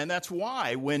infirmities. And that's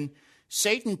why when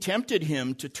Satan tempted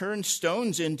him to turn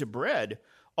stones into bread,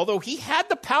 although he had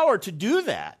the power to do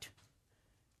that,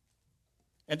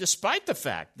 and despite the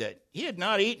fact that he had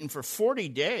not eaten for 40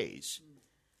 days,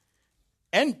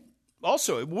 and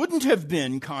also it wouldn't have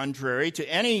been contrary to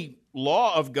any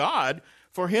law of God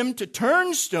for him to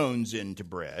turn stones into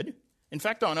bread. In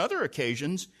fact, on other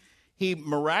occasions, he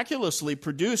miraculously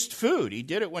produced food. He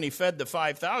did it when he fed the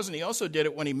 5,000. He also did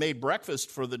it when he made breakfast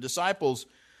for the disciples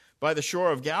by the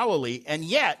shore of Galilee. And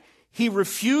yet, he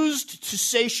refused to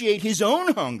satiate his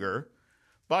own hunger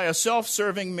by a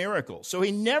self-serving miracle. So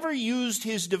he never used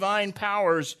his divine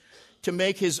powers to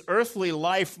make his earthly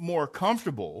life more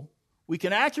comfortable. We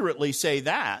can accurately say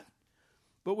that,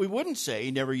 but we wouldn't say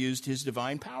he never used his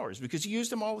divine powers, because he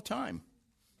used them all the time.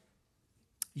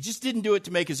 He just didn't do it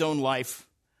to make his own life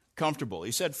comfortable.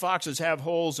 He said, foxes have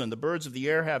holes and the birds of the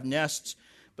air have nests,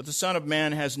 but the Son of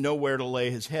Man has nowhere to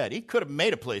lay his head. He could have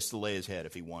made a place to lay his head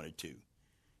if he wanted to.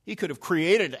 He could have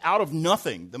created out of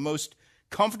nothing the most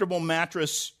comfortable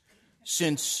mattress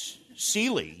since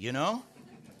Sealy, you know?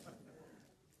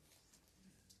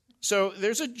 So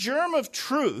there's a germ of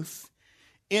truth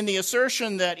in the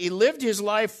assertion that he lived his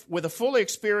life with a full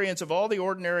experience of all the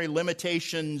ordinary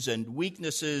limitations and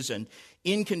weaknesses and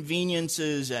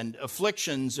inconveniences and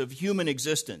afflictions of human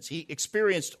existence. He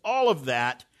experienced all of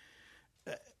that,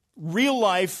 real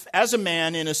life as a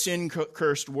man in a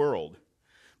sin-cursed world.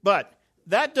 But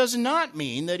that does not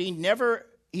mean that he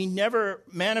never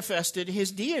manifested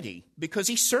his deity, because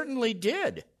he certainly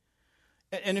did.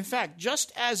 And in fact,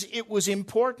 just as it was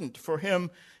important for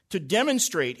him to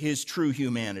demonstrate his true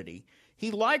humanity, he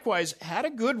likewise had a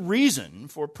good reason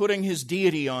for putting his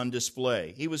deity on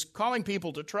display. He was calling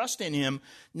people to trust in him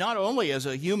not only as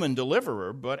a human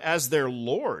deliverer, but as their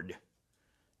Lord.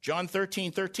 John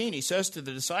 13:13, he says to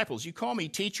the disciples, "You call me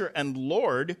teacher and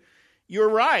Lord, You're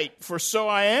right, for so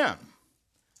I am.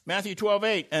 Matthew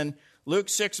 12:8 and Luke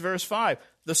 6, verse 5.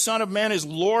 The Son of Man is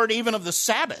Lord even of the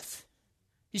Sabbath.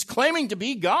 He's claiming to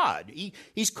be God.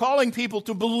 He's calling people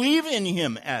to believe in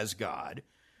him as God.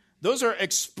 Those are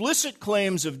explicit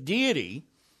claims of deity,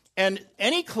 and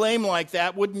any claim like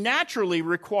that would naturally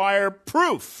require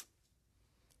proof,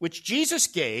 which Jesus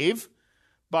gave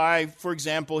by, for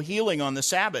example, healing on the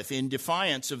Sabbath in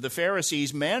defiance of the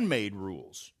Pharisees' man-made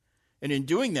rules. And in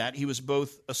doing that, he was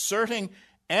both asserting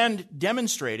and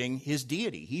demonstrating his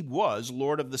deity. He was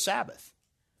Lord of the Sabbath.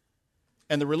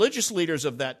 And the religious leaders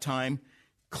of that time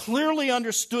clearly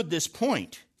understood this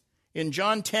point. In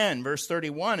John 10, verse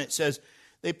 31, it says,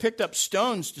 they picked up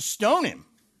stones to stone him.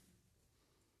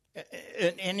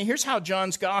 And here's how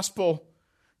John's gospel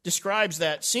describes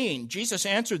that scene. Jesus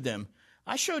answered them,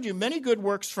 I showed you many good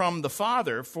works from the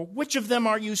Father. For which of them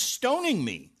are you stoning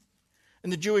me?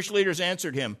 And the Jewish leaders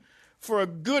answered him, for a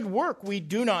good work we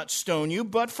do not stone you,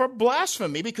 but for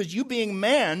blasphemy, because you being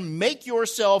man make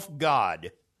yourself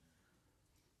God.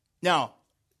 Now,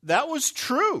 that was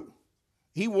true.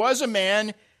 He was a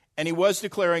man, and he was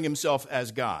declaring himself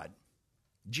as God.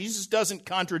 Jesus doesn't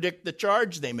contradict the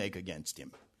charge they make against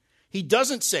him. He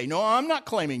doesn't say, no, I'm not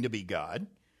claiming to be God.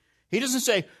 He doesn't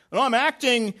say, no, I'm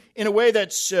acting in a way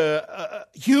that's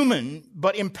human,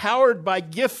 but empowered by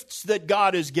gifts that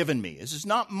God has given me. This is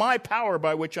not my power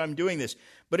by which I'm doing this.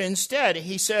 But instead,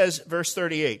 he says, verse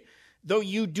 38, though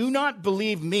you do not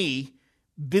believe me,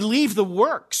 believe the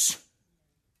works.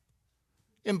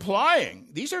 Implying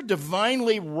these are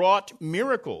divinely wrought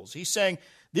miracles. He's saying,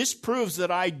 this proves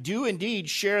that I do indeed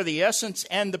share the essence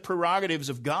and the prerogatives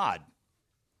of God.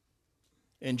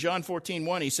 In John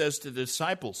 14:1, he says to the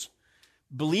disciples,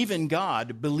 believe in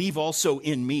God, believe also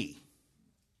in me.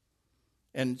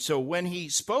 And so when he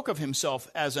spoke of himself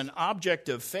as an object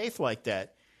of faith like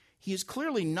that, he is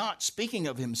clearly not speaking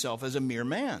of himself as a mere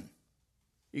man.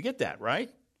 You get that, right?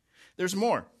 There's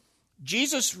more.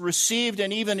 Jesus received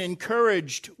and even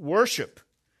encouraged worship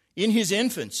in his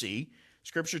infancy.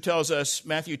 Scripture tells us,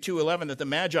 Matthew 2:11, that the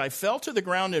Magi fell to the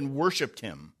ground and worshiped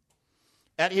him.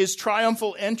 At his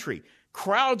triumphal entry,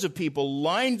 crowds of people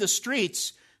lined the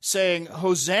streets saying,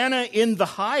 Hosanna in the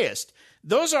highest.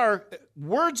 Those are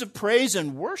words of praise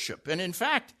and worship. And in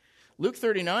fact, Luke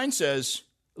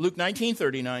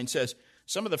 19:39 says,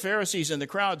 some of the Pharisees in the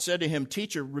crowd said to him,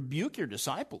 Teacher, rebuke your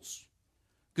disciples.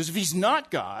 Because if he's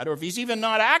not God, or if he's even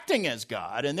not acting as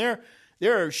God, and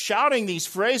they're shouting these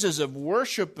phrases of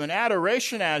worship and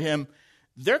adoration at him,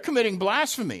 they're committing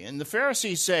blasphemy. And the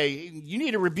Pharisees say, you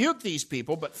need to rebuke these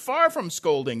people. But far from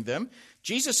scolding them,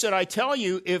 Jesus said, I tell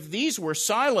you, if these were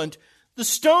silent, the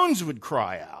stones would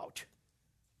cry out.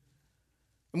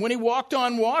 And when he walked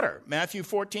on water, Matthew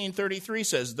 14:33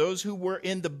 says, those who were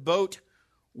in the boat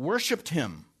worshiped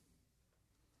him.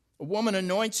 A woman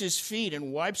anoints his feet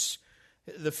and wipes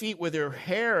the feet with her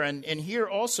hair. And here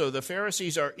also the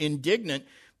Pharisees are indignant,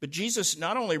 but Jesus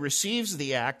not only receives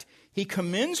the act, he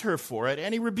commends her for it,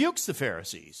 and he rebukes the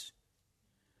Pharisees.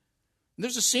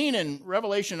 There's a scene in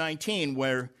Revelation 19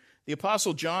 where the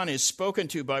Apostle John is spoken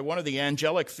to by one of the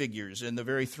angelic figures in the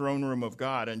very throne room of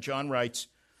God. And John writes,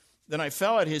 then I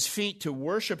fell at his feet to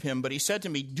worship him, but he said to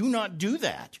me, do not do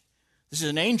that. This is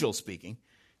an angel speaking.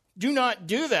 Do not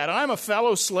do that. I'm a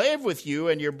fellow slave with you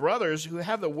and your brothers who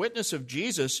have the witness of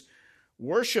Jesus.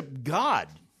 Worship God.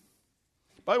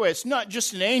 By the way, it's not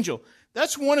just an angel.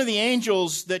 That's one of the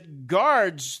angels that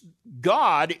guards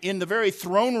God in the very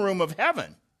throne room of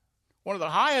heaven. One of the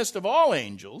highest of all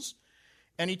angels.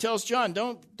 And he tells John,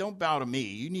 don't bow to me.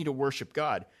 You need to worship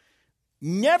God.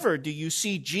 Never do you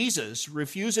see Jesus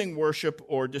refusing worship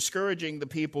or discouraging the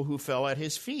people who fell at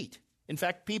his feet. In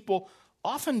fact, people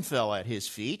often fell at his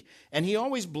feet, and he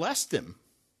always blessed them.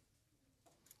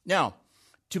 Now,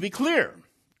 to be clear,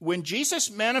 when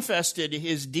Jesus manifested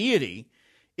his deity,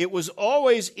 it was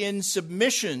always in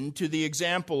submission to the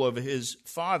example of his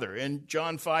Father. In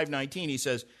John 5:19, he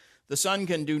says, the Son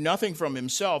can do nothing from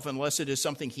himself unless it is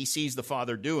something he sees the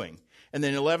Father doing. And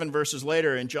then 11 verses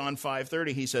later in John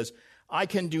 5:30, he says, I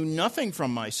can do nothing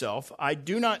from myself. I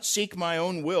do not seek my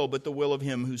own will, but the will of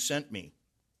him who sent me.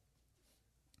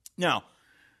 Now,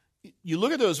 you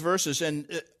look at those verses,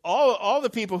 and all the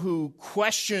people who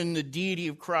question the deity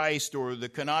of Christ, or the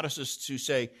canonicists who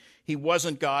say he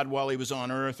wasn't God while he was on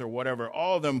earth or whatever,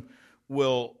 all of them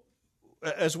will,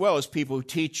 as well as people who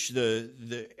teach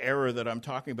the error that I'm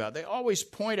talking about, they always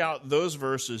point out those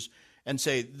verses and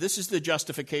say, this is the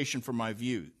justification for my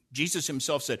view. Jesus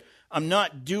himself said, I'm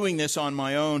not doing this on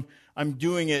my own. I'm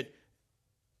doing it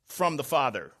from the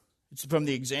Father. It's from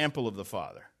the example of the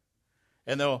Father.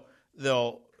 And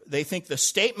they'll They think the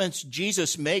statements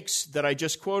Jesus makes that I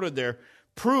just quoted there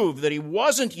prove that he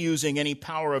wasn't using any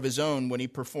power of his own when he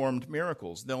performed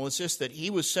miracles. They'll insist that he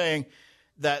was saying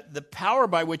that the power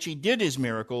by which he did his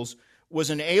miracles was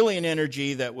an alien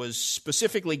energy that was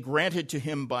specifically granted to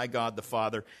him by God the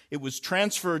Father. It was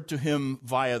transferred to him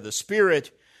via the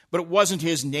Spirit, but it wasn't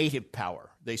his native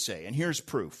power, they say. And here's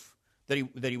proof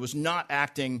that he was not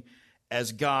acting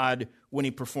as God when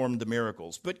he performed the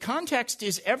miracles. But context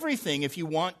is everything if you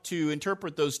want to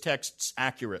interpret those texts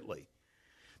accurately.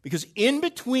 Because in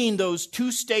between those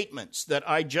two statements that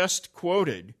I just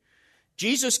quoted,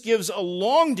 Jesus gives a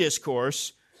long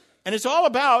discourse, and it's all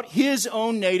about his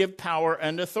own native power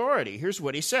and authority. Here's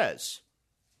what he says.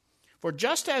 For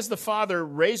just as the Father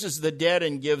raises the dead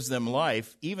and gives them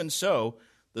life, even so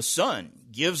the Son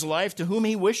gives life to whom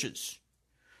he wishes.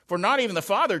 For not even the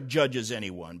Father judges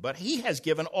anyone, but he has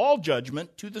given all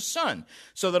judgment to the Son,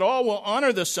 so that all will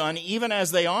honor the Son even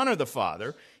as they honor the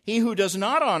Father. He who does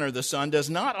not honor the Son does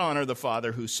not honor the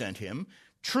Father who sent him.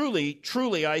 Truly,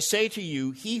 truly, I say to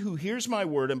you, he who hears my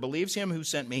word and believes him who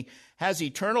sent me has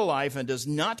eternal life and does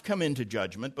not come into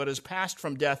judgment, but has passed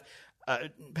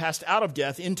out of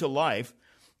death into life.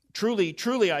 Truly,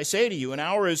 truly, I say to you, an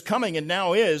hour is coming and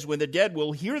now is when the dead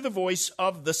will hear the voice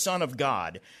of the Son of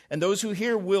God, and those who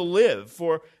hear will live.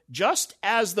 For just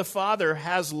as the Father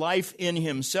has life in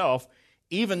himself,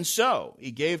 even so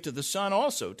he gave to the Son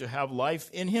also to have life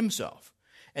in himself.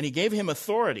 And he gave him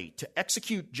authority to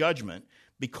execute judgment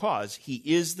because he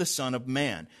is the Son of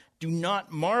Man. Do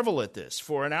not marvel at this,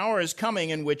 for an hour is coming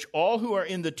in which all who are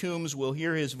in the tombs will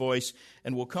hear his voice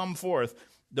and will come forth,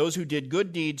 those who did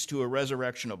good deeds to a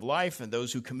resurrection of life, and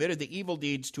those who committed the evil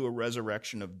deeds to a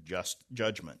resurrection of just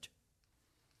judgment.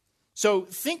 So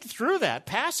think through that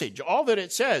passage, all that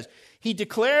it says. He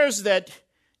declares that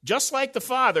just like the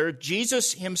Father,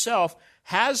 Jesus himself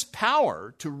has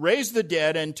power to raise the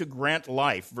dead and to grant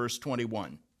life, verse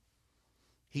 21.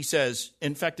 He says,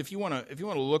 in fact, if you want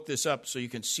to look this up so you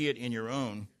can see it in your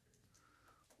own,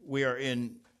 we are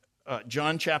in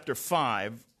John chapter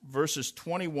 5, verses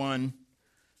 21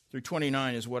 through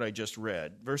 29 is what I just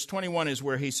read. Verse 21 is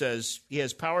where he says he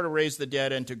has power to raise the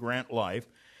dead and to grant life.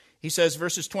 He says,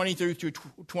 verses 23 through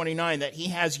 29, that he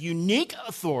has unique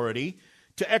authority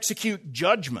to execute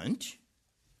judgment.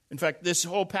 In fact, this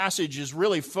whole passage is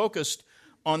really focused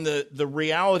on the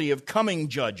reality of coming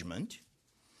judgment.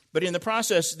 But in the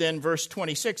process, then, verse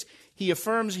 26, he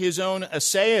affirms his own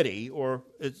aseity, or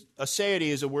aseity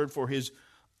is a word for his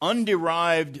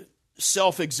underived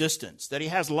self-existence, that he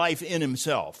has life in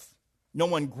himself. No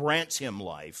one grants him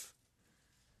life.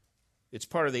 It's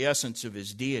part of the essence of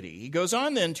his deity. He goes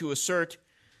on then to assert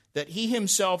that he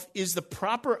himself is the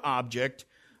proper object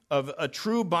of a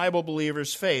true Bible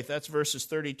believer's faith. That's verses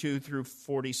 32 through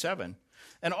 47.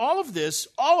 And all of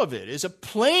it is a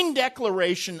plain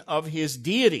declaration of his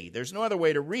deity. There's no other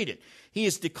way to read it. He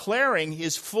is declaring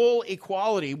his full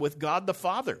equality with God the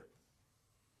Father.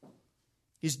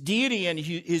 His deity and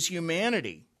his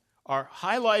humanity are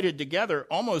highlighted together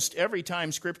almost every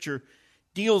time Scripture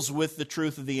deals with the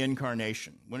truth of the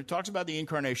incarnation. When it talks about the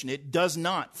incarnation, it does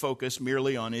not focus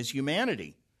merely on his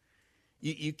humanity.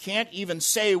 You can't even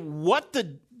say what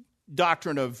the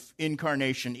doctrine of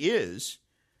incarnation is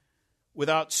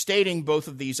without stating both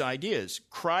of these ideas.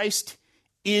 Christ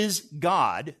is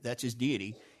God, that's his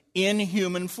deity, in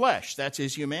human flesh, that's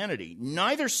his humanity.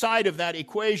 Neither side of that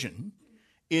equation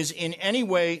is in any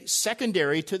way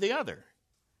secondary to the other.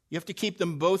 You have to keep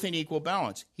them both in equal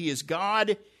balance. He is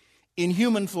God in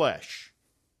human flesh.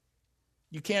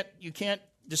 You can't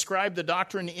describe the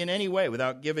doctrine in any way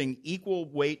without giving equal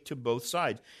weight to both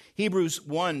sides. Hebrews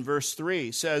 1 verse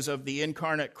 3 says of the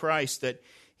incarnate Christ that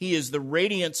he is the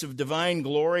radiance of divine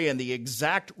glory and the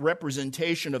exact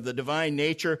representation of the divine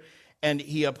nature, and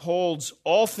he upholds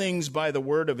all things by the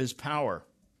word of his power.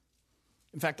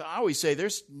 In fact, I always say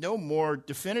there's no more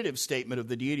definitive statement of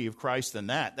the deity of Christ than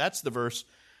that. That's the verse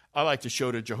I like to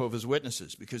show to Jehovah's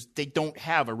Witnesses because they don't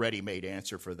have a ready-made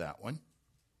answer for that one.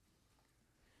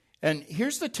 And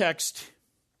here's the text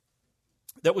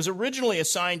that was originally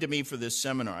assigned to me for this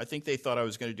seminar. I think they thought I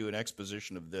was going to do an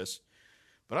exposition of this,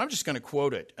 but I'm just going to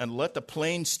quote it and let the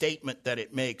plain statement that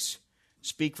it makes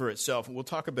speak for itself. And we'll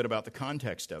talk a bit about the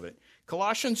context of it.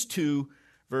 Colossians 2,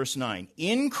 verse 9.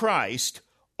 In Christ,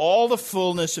 all the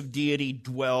fullness of deity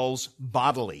dwells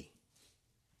bodily.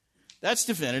 That's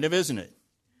definitive, isn't it?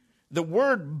 The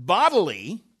word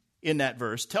bodily in that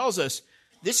verse tells us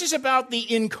this is about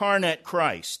the incarnate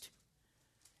Christ.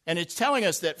 And it's telling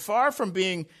us that far from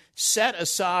being set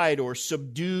aside or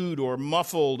subdued or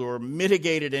muffled or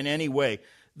mitigated in any way,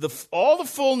 all the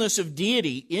fullness of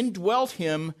deity indwelt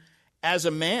him as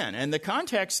a man. And the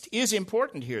context is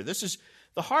important here. This is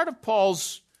the heart of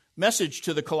Paul's message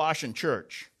to the Colossian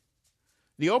church.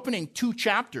 The opening 2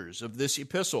 chapters of this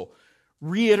epistle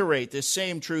reiterate this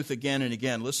same truth again and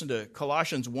again. Listen to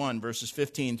Colossians 1, verses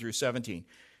 15 through 17.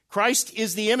 Christ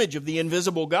is the image of the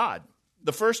invisible God,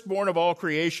 the firstborn of all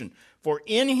creation. For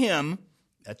in him,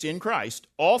 that's in Christ,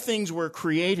 all things were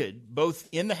created, both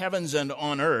in the heavens and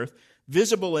on earth,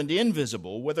 visible and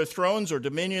invisible, whether thrones or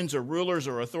dominions or rulers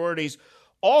or authorities.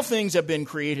 All things have been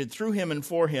created through him and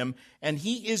for him, and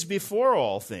he is before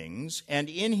all things, and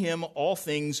in him all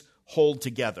things hold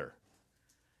together.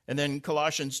 And then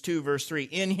Colossians 2, verse 3,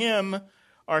 in him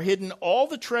are hidden all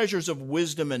the treasures of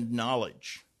wisdom and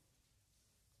knowledge.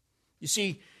 You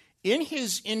see, in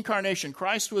his incarnation,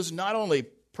 Christ was not only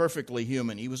perfectly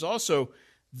human, he was also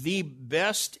the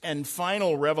best and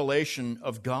final revelation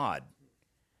of God.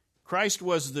 Christ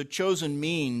was the chosen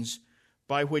means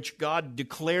by which God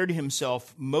declared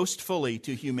himself most fully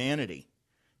to humanity.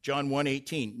 John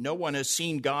 1:18, no one has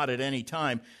seen God at any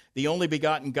time. The only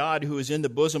begotten God who is in the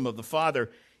bosom of the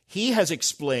Father, he has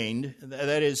explained,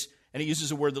 that is, and he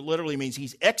uses a word that literally means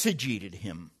he's exegeted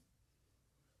him.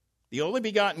 The only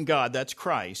begotten God, that's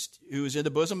Christ, who is in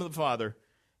the bosom of the Father,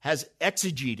 has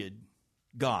exegeted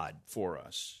God for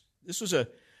us. This was a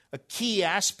key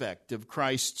aspect of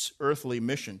Christ's earthly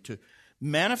mission, to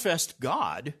manifest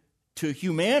God to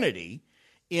humanity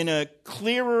in a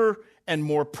clearer and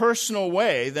more personal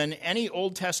way than any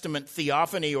Old Testament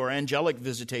theophany or angelic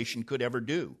visitation could ever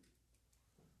do.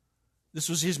 This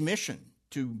was his mission,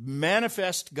 to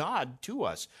manifest God to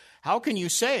us. How can you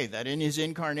say that in his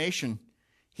incarnation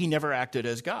he never acted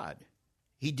as God?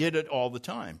 He did it all the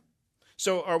time.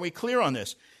 So are we clear on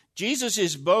this? Jesus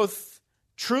is both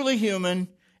truly human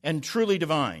and truly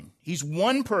divine. He's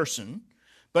one person,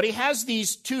 but he has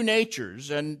these 2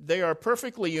 natures, and they are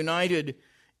perfectly united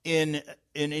in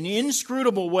an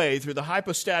inscrutable way through the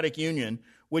hypostatic union,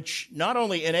 which not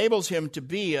only enables him to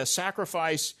be a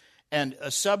sacrifice and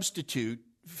a substitute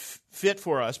fit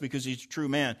for us because he's a true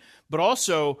man, but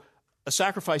also a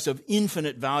sacrifice of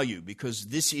infinite value because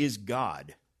this is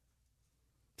God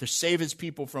to save his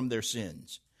people from their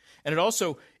sins. And it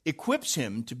also equips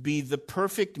him to be the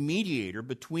perfect mediator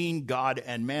between God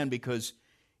and man because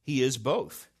he is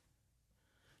both.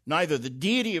 Neither the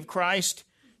deity of Christ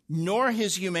nor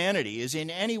his humanity is in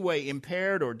any way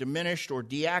impaired or diminished or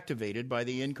deactivated by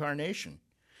the incarnation.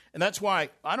 And that's why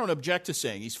I don't object to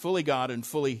saying he's fully God and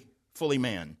fully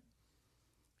man.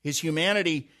 His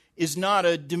humanity is not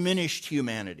a diminished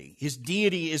humanity. His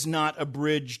deity is not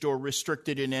abridged or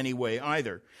restricted in any way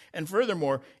either. And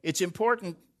furthermore, it's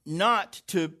important not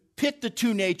to pit the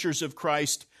 2 natures of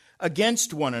Christ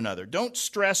against one another. Don't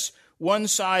stress one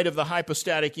side of the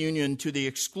hypostatic union to the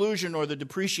exclusion or the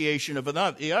depreciation of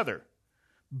the other.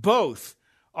 Both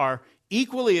are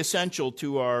equally essential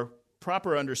to our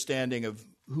proper understanding of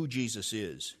who Jesus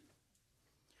is.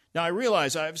 Now, I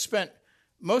realize I've spent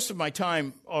most of my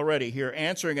time already here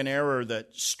answering an error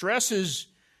that stresses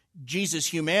Jesus'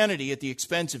 humanity at the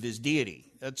expense of his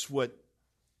deity. That's what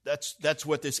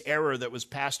this error that was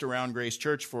passed around Grace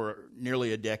Church for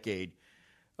nearly a decade.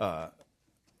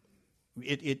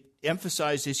 It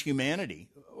emphasized his humanity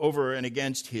over and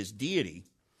against his deity.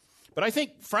 But I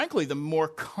think, frankly, the more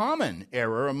common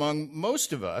error among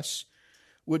most of us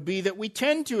would be that we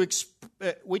tend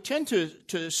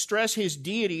to stress his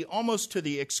deity almost to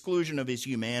the exclusion of his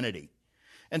humanity.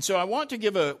 And so I want to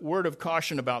give a word of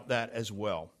caution about that as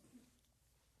well.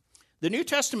 The New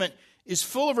Testament is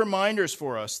full of reminders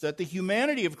for us that the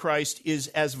humanity of Christ is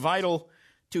as vital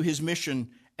to his mission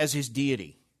as his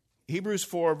deity. Hebrews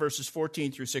 4, verses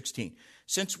 14 through 16.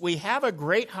 Since we have a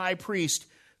great high priest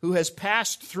who has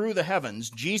passed through the heavens,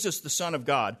 Jesus, the Son of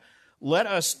God, let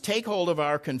us take hold of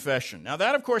our confession. Now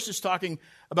that, of course, is talking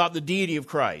about the deity of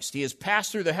Christ. He has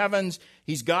passed through the heavens.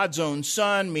 He's God's own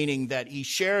Son, meaning that he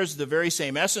shares the very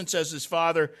same essence as his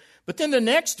Father. But then the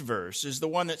next verse is the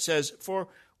one that says, for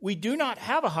we do not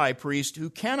have a high priest who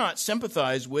cannot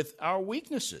sympathize with our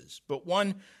weaknesses, but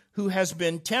one who has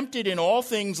been tempted in all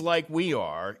things like we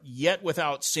are, yet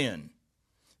without sin.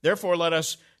 Therefore, let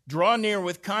us draw near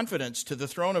with confidence to the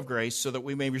throne of grace so that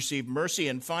we may receive mercy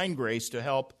and find grace to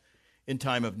help in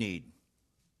time of need.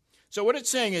 So what it's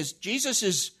saying is Jesus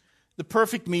is the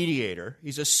perfect mediator.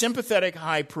 He's a sympathetic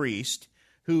high priest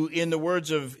who, in the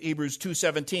words of Hebrews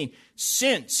 2:17,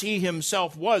 since he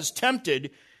himself was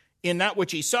tempted in that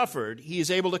which he suffered, he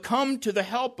is able to come to the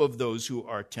help of those who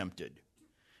are tempted.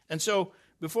 And so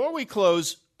before we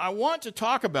close, I want to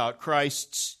talk about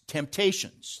Christ's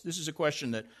temptations. This is a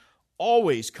question that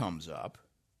always comes up,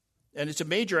 and it's a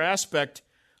major aspect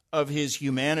of his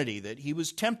humanity, that he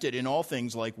was tempted in all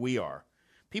things like we are.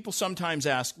 People sometimes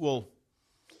ask, well,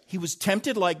 he was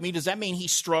tempted like me. Does that mean he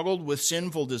struggled with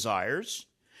sinful desires?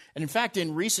 And in fact,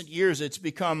 in recent years, it's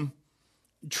become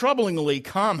troublingly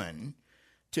common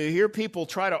to hear people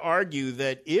try to argue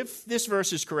that if this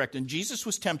verse is correct and Jesus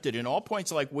was tempted in all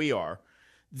points like we are,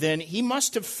 then he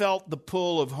must have felt the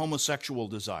pull of homosexual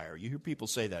desire. You hear people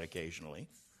say that occasionally.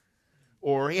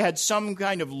 Or he had some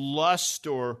kind of lust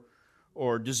or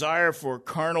desire for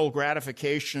carnal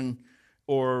gratification,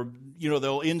 or,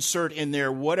 they'll insert in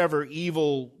there whatever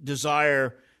evil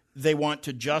desire they want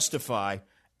to justify.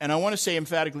 And I want to say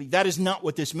emphatically, that is not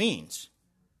what this means.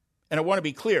 And I want to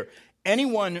be clear.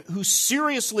 Anyone who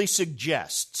seriously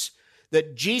suggests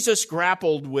that Jesus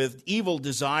grappled with evil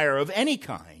desire of any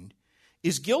kind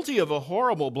is guilty of a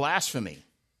horrible blasphemy.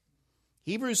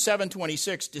 Hebrews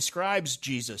 7:26 describes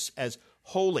Jesus as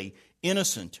holy,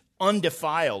 innocent,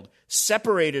 undefiled,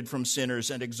 separated from sinners,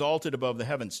 and exalted above the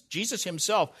heavens. Jesus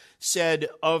himself said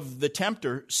of the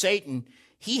tempter, Satan,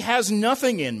 he has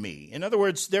nothing in me. In other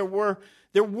words, there were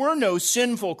no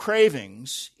sinful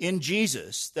cravings in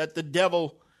Jesus that the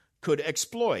devil could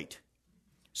exploit.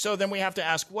 So then we have to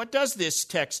ask, what does this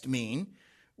text mean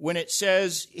when it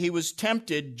says he was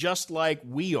tempted just like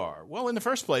we are? Well, in the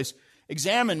first place,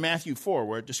 examine Matthew 4,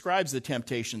 where it describes the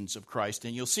temptations of Christ,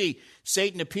 and you'll see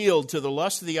Satan appealed to the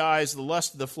lust of the eyes, the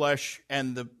lust of the flesh,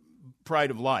 and the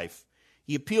pride of life.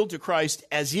 He appealed to Christ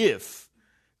as if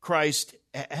Christ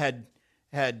had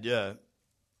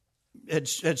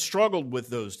struggled with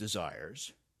those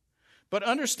desires. But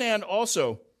understand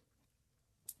also,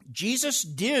 Jesus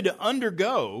did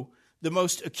undergo the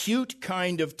most acute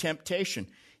kind of temptation.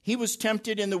 He was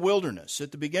tempted in the wilderness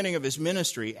at the beginning of his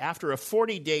ministry after a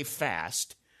 40-day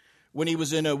fast when he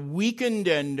was in a weakened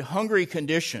and hungry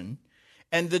condition.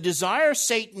 And the desire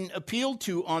Satan appealed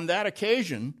to on that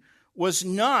occasion was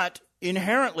not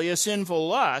inherently a sinful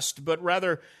lust, but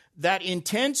rather that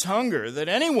intense hunger that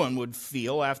anyone would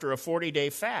feel after a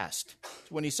 40-day fast.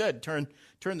 That's when he said, turn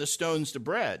the stones to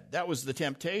bread. That was the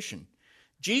temptation.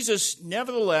 Jesus,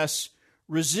 nevertheless,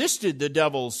 resisted the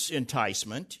devil's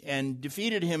enticement and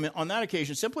defeated him on that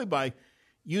occasion simply by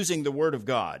using the word of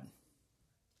God.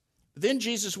 Then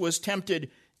Jesus was tempted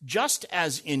just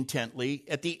as intently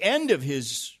at the end of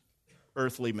his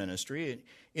earthly ministry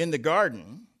in the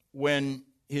garden when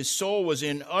his soul was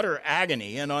in utter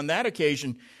agony. And on that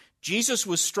occasion, Jesus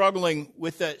was struggling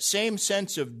with that same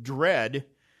sense of dread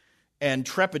and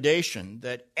trepidation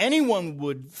that anyone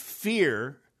would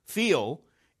feel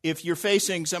if you're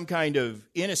facing some kind of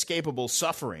inescapable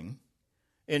suffering.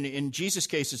 And in Jesus'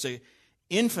 case, it's an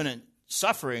infinite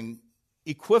suffering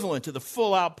equivalent to the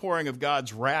full outpouring of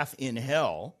God's wrath in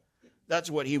hell. That's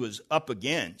what he was up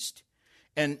against.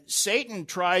 And Satan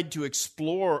tried to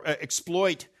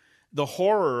exploit the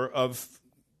horror of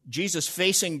Jesus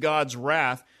facing God's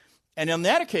wrath. And on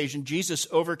that occasion, Jesus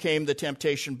overcame the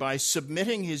temptation by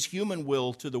submitting his human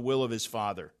will to the will of his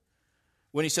Father.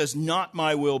 When he says, not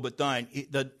my will, but thine,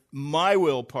 the my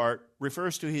will part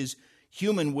refers to his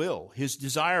human will, his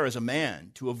desire as a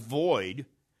man to avoid,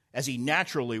 as he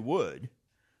naturally would,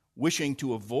 wishing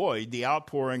to avoid the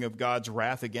outpouring of God's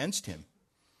wrath against him.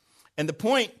 And the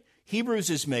point Hebrews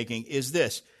is making is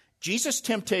this: Jesus'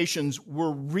 temptations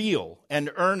were real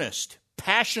and earnest,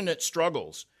 passionate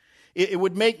struggles. It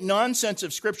would make nonsense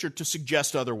of Scripture to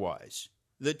suggest otherwise.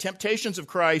 The temptations of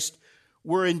Christ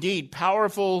were indeed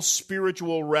powerful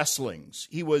spiritual wrestlings.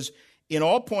 He was in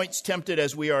all points tempted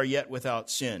as we are, yet without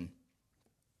sin.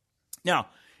 Now,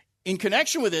 in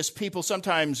connection with this, people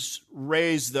sometimes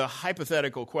raise the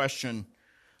hypothetical question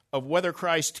of whether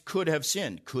Christ could have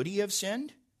sinned. Could he have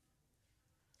sinned?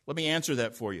 Let me answer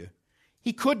that for you.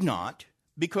 He could not,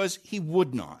 because he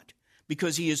would not,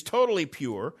 because he is totally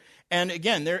pure. And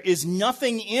again, there is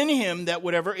nothing in him that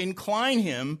would ever incline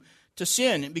him to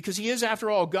sin, because he is, after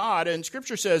all, God. And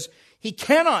Scripture says he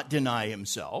cannot deny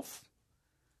himself.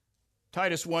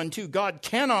 Titus 1:2, God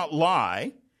cannot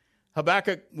lie.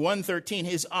 Habakkuk 1:13,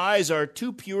 his eyes are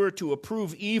too pure to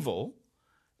approve evil.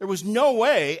 There was no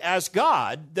way, as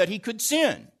God, that he could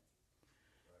sin.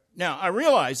 Now, I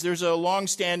realize there's a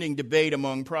long-standing debate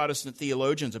among Protestant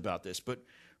theologians about this, but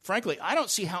frankly, I don't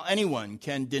see how anyone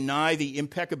can deny the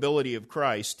impeccability of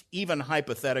Christ, even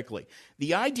hypothetically.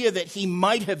 The idea that he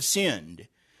might have sinned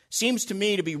seems to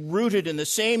me to be rooted in the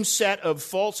same set of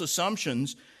false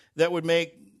assumptions that would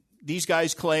make these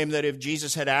guys claim that if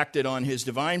Jesus had acted on his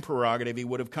divine prerogative, he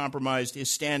would have compromised his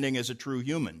standing as a true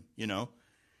human. You know,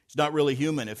 he's not really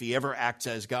human if he ever acts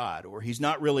as God, or he's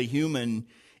not really human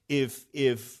if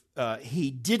he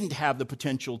didn't have the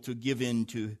potential to give in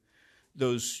to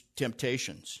those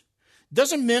temptations.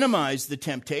 doesn't minimize the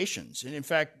temptations. And in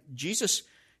fact, Jesus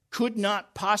could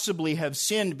not possibly have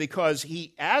sinned because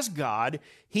he, as God,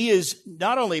 he is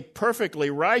not only perfectly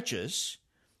righteous,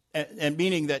 and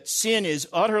meaning that sin is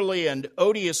utterly and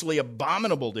odiously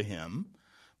abominable to him,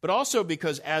 but also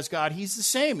because as God, he's the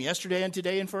same yesterday and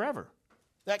today and forever.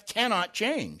 That cannot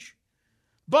change.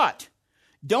 But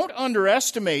don't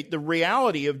underestimate the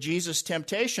reality of Jesus'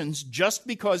 temptations just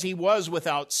because he was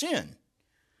without sin.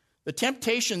 The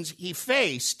temptations he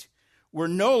faced were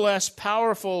no less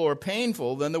powerful or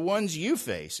painful than the ones you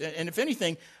face. And if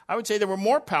anything, I would say they were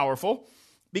more powerful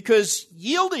because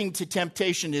yielding to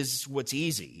temptation is what's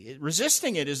easy.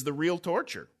 Resisting it is the real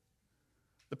torture.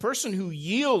 The person who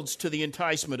yields to the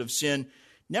enticement of sin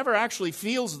never actually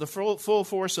feels the full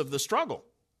force of the struggle.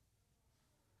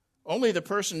 Only the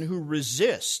person who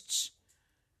resists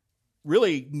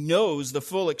really knows the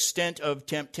full extent of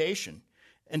temptation.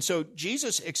 And so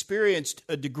Jesus experienced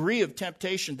a degree of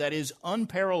temptation that is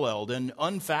unparalleled and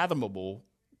unfathomable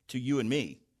to you and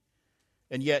me.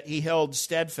 And yet he held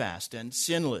steadfast and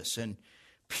sinless and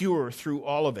pure through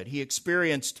all of it. He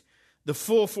experienced the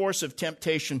full force of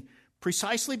temptation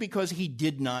precisely because he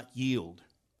did not yield.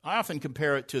 I often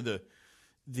compare it to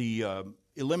the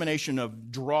elimination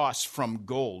of dross from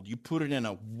gold. You put it in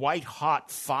a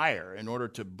white-hot fire in order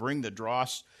to bring the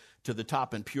dross to the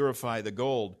top and purify the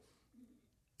gold.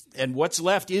 And what's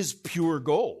left is pure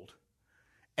gold.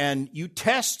 And you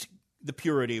test the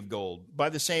purity of gold by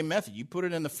the same method. You put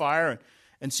it in the fire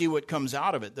and see what comes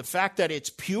out of it. The fact that it's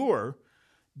pure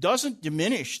doesn't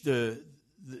diminish the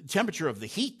temperature of the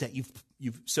heat that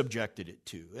you've subjected it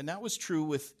to. And that was true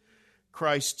with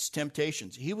Christ's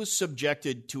temptations. He was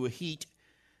subjected to a heat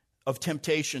of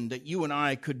temptation that you and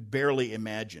I could barely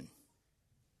imagine.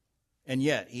 And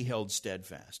yet he held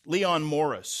steadfast. Leon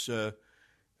Morris,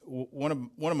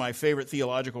 one of my favorite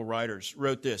theological writers,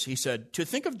 wrote this. He said, "To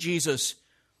think of Jesus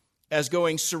as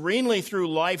going serenely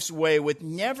through life's way with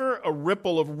never a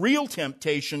ripple of real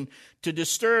temptation to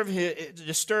disturb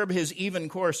his even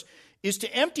course is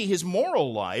to empty his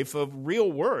moral life of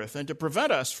real worth and to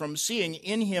prevent us from seeing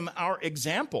in him our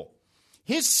example.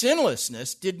 His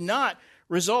sinlessness did not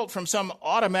result from some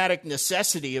automatic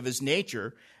necessity of his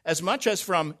nature as much as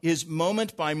from his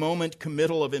moment-by-moment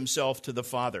committal of himself to the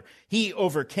Father. He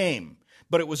overcame,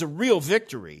 but it was a real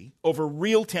victory over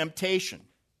real temptation."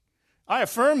 I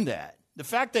affirm that. The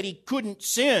fact that he couldn't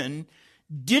sin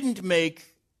didn't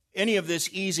make any of this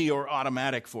easy or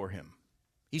automatic for him.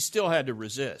 He still had to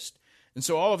resist. And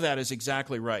so all of that is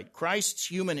exactly right. Christ's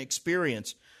human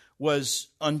experience was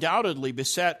undoubtedly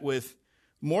beset with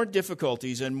more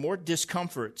difficulties and more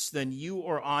discomforts than you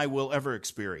or I will ever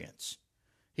experience.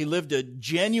 He lived a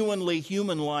genuinely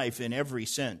human life in every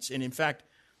sense. And in fact,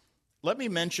 let me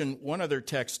mention one other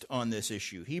text on this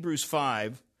issue. Hebrews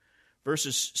 5,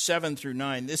 verses 7 through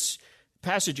 9. This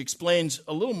passage explains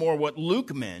a little more what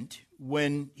Luke meant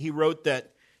when he wrote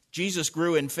that Jesus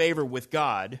grew in favor with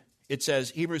God. It says,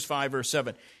 Hebrews 5, verse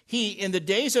 7, "He, in the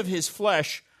days of his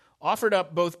flesh, offered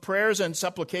up both prayers and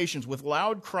supplications with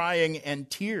loud crying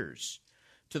and tears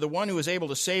to the one who was able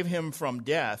to save him from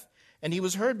death, and he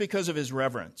was heard because of his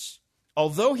reverence.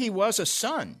 Although he was a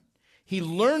son, he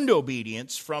learned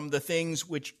obedience from the things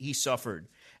which he suffered,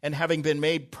 and having been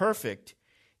made perfect,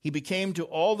 he became to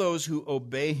all those who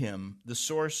obey him the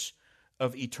source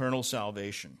of eternal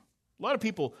salvation." A lot of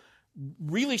people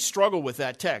really struggle with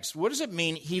that text. What does it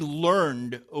mean he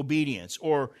learned obedience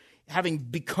or having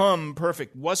become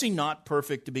perfect? Was he not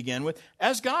perfect to begin with?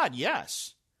 As God,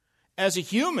 yes. As a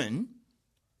human,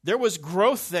 there was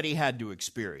growth that he had to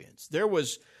experience. There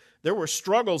were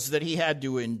struggles that he had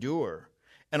to endure.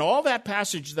 And all that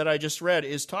passage that I just read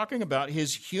is talking about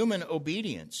his human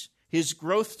obedience, his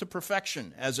growth to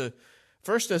perfection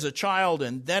first as a child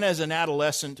and then as an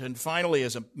adolescent and finally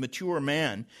as a mature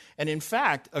man. And in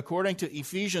fact, according to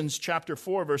Ephesians chapter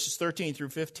 4, verses 13 through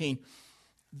 15,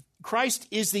 Christ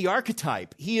is the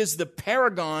archetype. He is the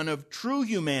paragon of true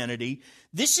humanity.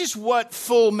 This is what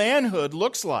full manhood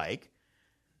looks like.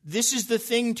 This is the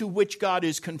thing to which God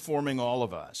is conforming all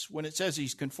of us. When it says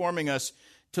he's conforming us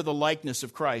to the likeness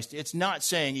of Christ, it's not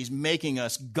saying he's making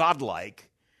us godlike.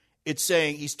 It's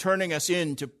saying he's turning us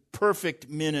into perfect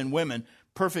men and women,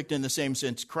 perfect in the same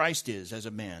sense Christ is as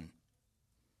a man.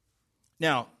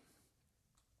 Now,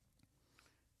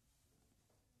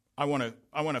 I want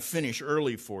to finish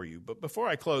early for you, but before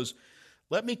I close,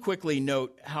 let me quickly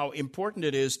note how important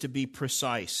it is to be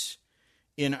precise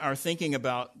in our thinking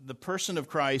about the person of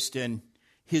Christ and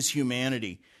his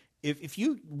humanity. If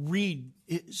you read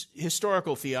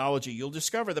historical theology, you'll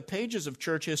discover the pages of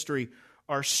church history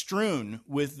are strewn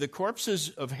with the corpses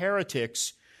of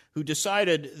heretics who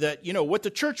decided that, what the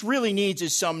church really needs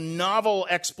is some novel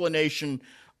explanation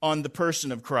on the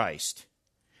person of Christ.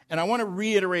 And I want to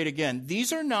reiterate again,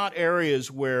 these are not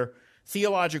areas where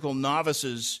theological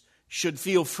novices should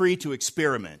feel free to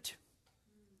experiment.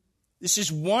 This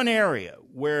is one area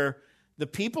where the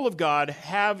people of God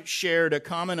have shared a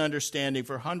common understanding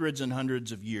for hundreds and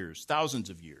hundreds of years, thousands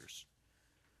of years.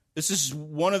 This is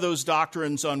one of those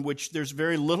doctrines on which there's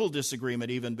very little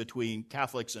disagreement even between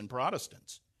Catholics and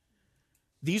Protestants.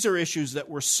 These are issues that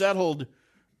were settled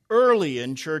early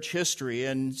in church history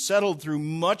and settled through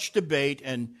much debate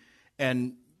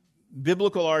and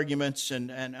biblical arguments.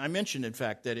 And I mentioned, in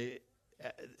fact, that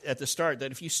at the start,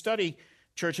 that if you study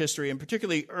church history, and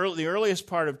particularly the earliest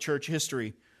part of church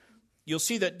history, you'll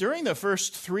see that during the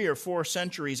first 3 or 4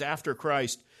 centuries after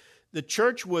Christ, the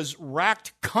church was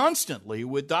racked constantly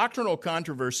with doctrinal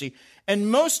controversy,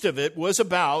 and most of it was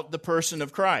about the person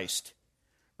of Christ.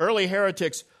 Early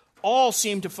heretics all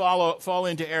seemed to fall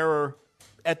into error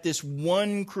at this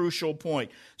one crucial point.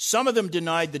 Some of them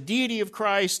denied the deity of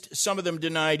Christ, some of them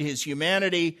denied his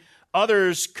humanity,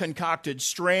 others concocted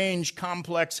strange,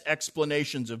 complex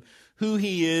explanations of who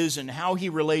he is and how he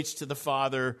relates to the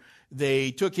Father.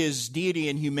 They took his deity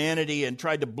and humanity and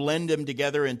tried to blend them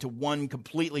together into one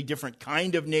completely different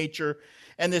kind of nature.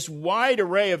 And this wide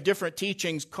array of different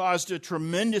teachings caused a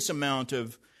tremendous amount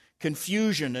of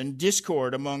confusion and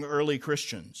discord among early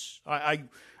Christians. I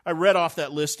read off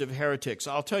that list of heretics.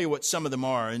 I'll tell you what some of them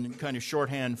are in kind of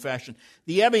shorthand fashion.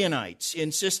 The Ebionites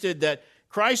insisted that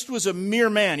Christ was a mere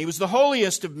man. He was the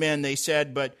holiest of men, they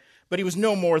said, but he was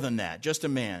no more than that, just a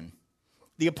man.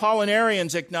 The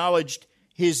Apollinarians acknowledged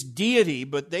his deity,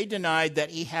 but they denied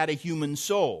that he had a human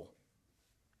soul.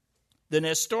 The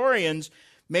Nestorians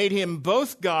made him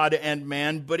both God and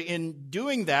man, but in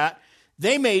doing that,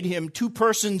 they made him 2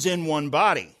 persons in one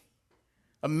body,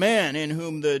 a man in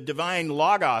whom the divine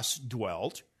Logos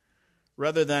dwelt,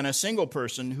 rather than a single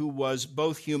person who was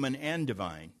both human and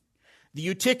divine. The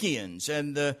Eutychians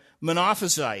and the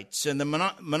Monophysites and the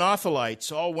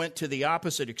Monothelites all went to the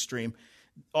opposite extreme.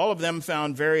 All of them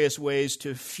found various ways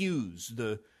to fuse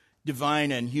the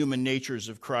divine and human natures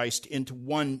of Christ into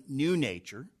one new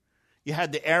nature. You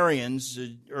had the Arians,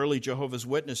 the early Jehovah's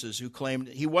Witnesses, who claimed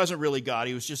he wasn't really God,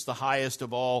 he was just the highest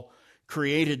of all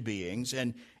created beings.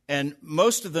 And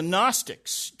most of the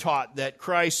Gnostics taught that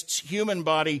Christ's human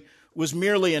body was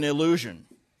merely an illusion,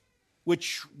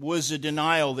 which was a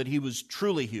denial that he was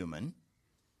truly human.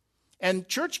 And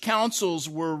church councils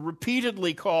were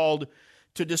repeatedly called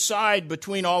to decide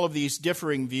between all of these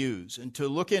differing views and to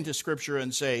look into Scripture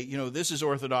and say, this is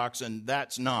orthodox and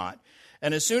that's not.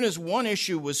 And as soon as one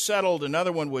issue was settled,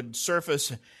 another one would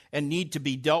surface and need to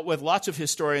be dealt with. Lots of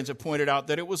historians have pointed out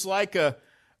that it was like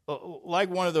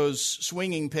one of those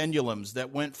swinging pendulums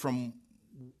that went from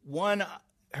one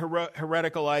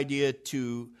heretical idea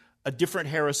to a different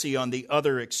heresy on the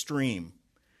other extreme.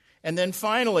 And then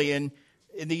finally, in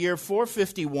the year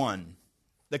 451,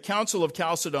 the Council of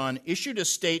Chalcedon issued a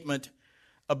statement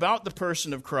about the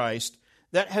person of Christ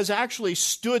that has actually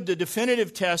stood the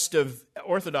definitive test of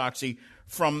orthodoxy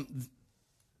from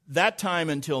that time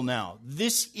until now.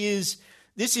 This is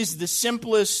the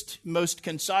simplest, most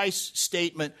concise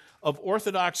statement of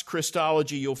Orthodox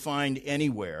Christology you'll find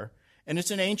anywhere. And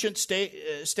it's an ancient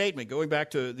statement going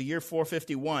back to the year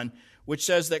 451, which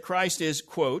says that Christ is,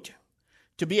 quote,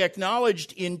 to be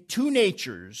acknowledged in 2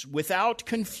 natures without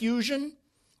confusion,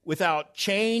 without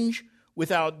change,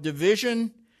 without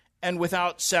division, and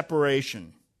without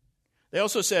separation. They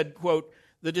also said, quote,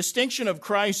 the distinction of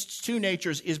Christ's 2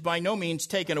 natures is by no means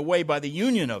taken away by the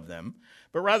union of them,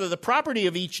 but rather the property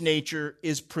of each nature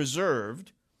is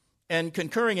preserved and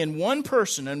concurring in one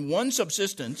person and one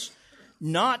subsistence,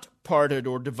 not parted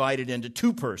or divided into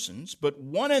 2 persons, but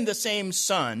one and the same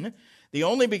Son, the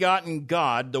only begotten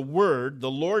God, the Word, the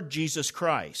Lord Jesus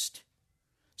Christ.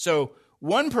 So,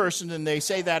 one person, and they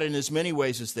say that in as many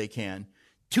ways as they can,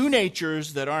 2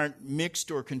 natures that aren't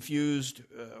mixed or confused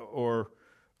or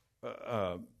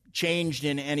changed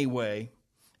in any way.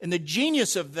 And the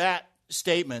genius of that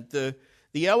statement, the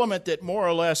element that more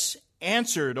or less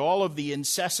answered all of the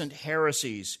incessant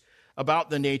heresies about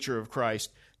the nature of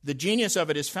Christ, the genius of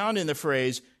it is found in the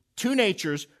phrase, 2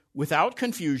 natures without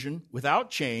confusion, without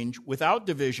change, without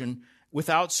division,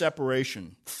 without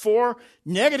separation. 4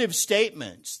 negative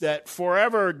statements that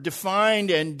forever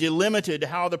defined and delimited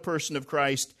how the person of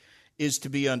Christ is to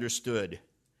be understood.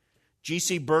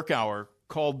 G.C. Berkouwer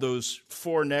called those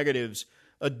 4 negatives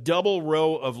a double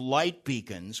row of light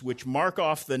beacons which mark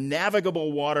off the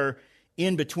navigable water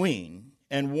in between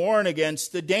and warn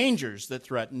against the dangers that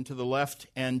threaten to the left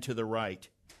and to the right.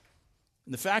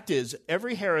 And the fact is,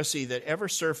 every heresy that ever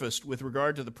surfaced with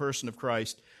regard to the person of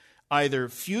Christ either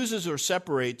fuses or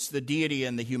separates the deity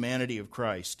and the humanity of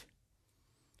Christ.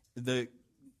 The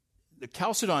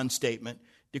Chalcedon statement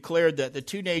declared that the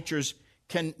two natures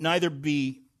can neither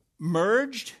be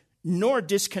merged nor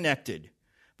disconnected,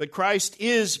 but Christ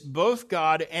is both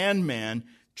God and man,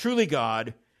 truly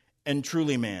God and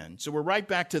truly man. So we're right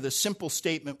back to the simple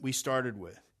statement we started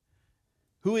with.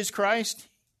 Who is Christ?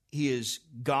 He is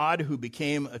God who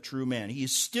became a true man. He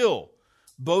is still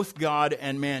both God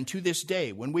and man to this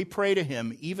day. When we pray to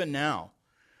him, even now,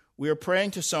 we are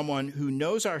praying to someone who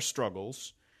knows our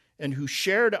struggles and who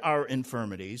shared our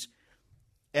infirmities,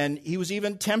 and he was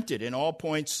even tempted in all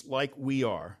points like we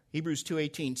are. Hebrews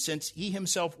 2:18, since he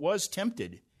himself was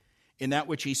tempted in that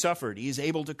which he suffered, he is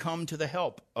able to come to the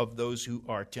help of those who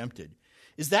are tempted.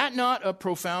 Is that not a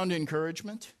profound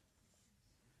encouragement?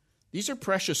 These are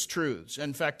precious truths.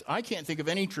 In fact, I can't think of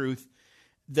any truth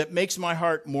that makes my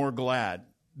heart more glad,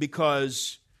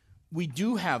 because we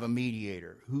do have a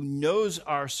mediator who knows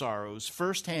our sorrows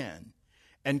firsthand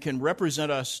and can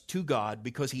represent us to God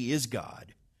because he is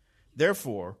God.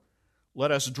 Therefore,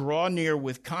 let us draw near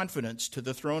with confidence to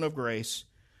the throne of grace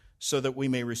so that we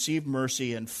may receive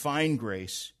mercy and find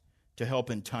grace to help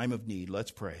in time of need.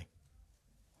 Let's pray.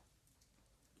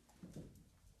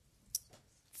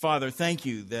 Father, thank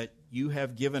you that you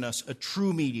have given us a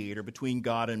true mediator between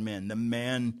God and men, the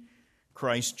man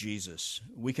Christ Jesus.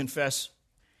 We confess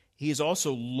he is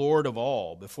also Lord of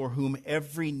all, before whom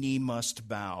every knee must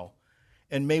bow.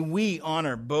 And may we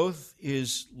honor both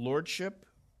his lordship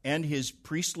and his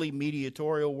priestly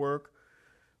mediatorial work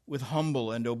with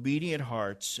humble and obedient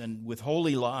hearts and with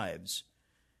holy lives,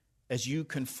 as you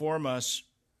conform us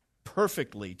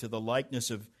perfectly to the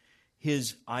likeness of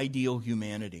his ideal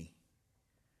humanity.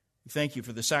 Thank you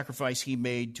for the sacrifice he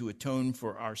made to atone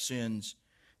for our sins.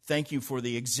 Thank you for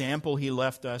the example he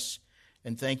left us,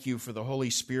 and thank you for the Holy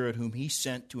Spirit whom he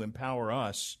sent to empower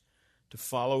us to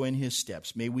follow in his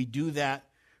steps. May we do that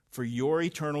for your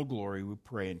eternal glory, we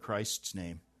pray in Christ's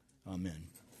name. Amen.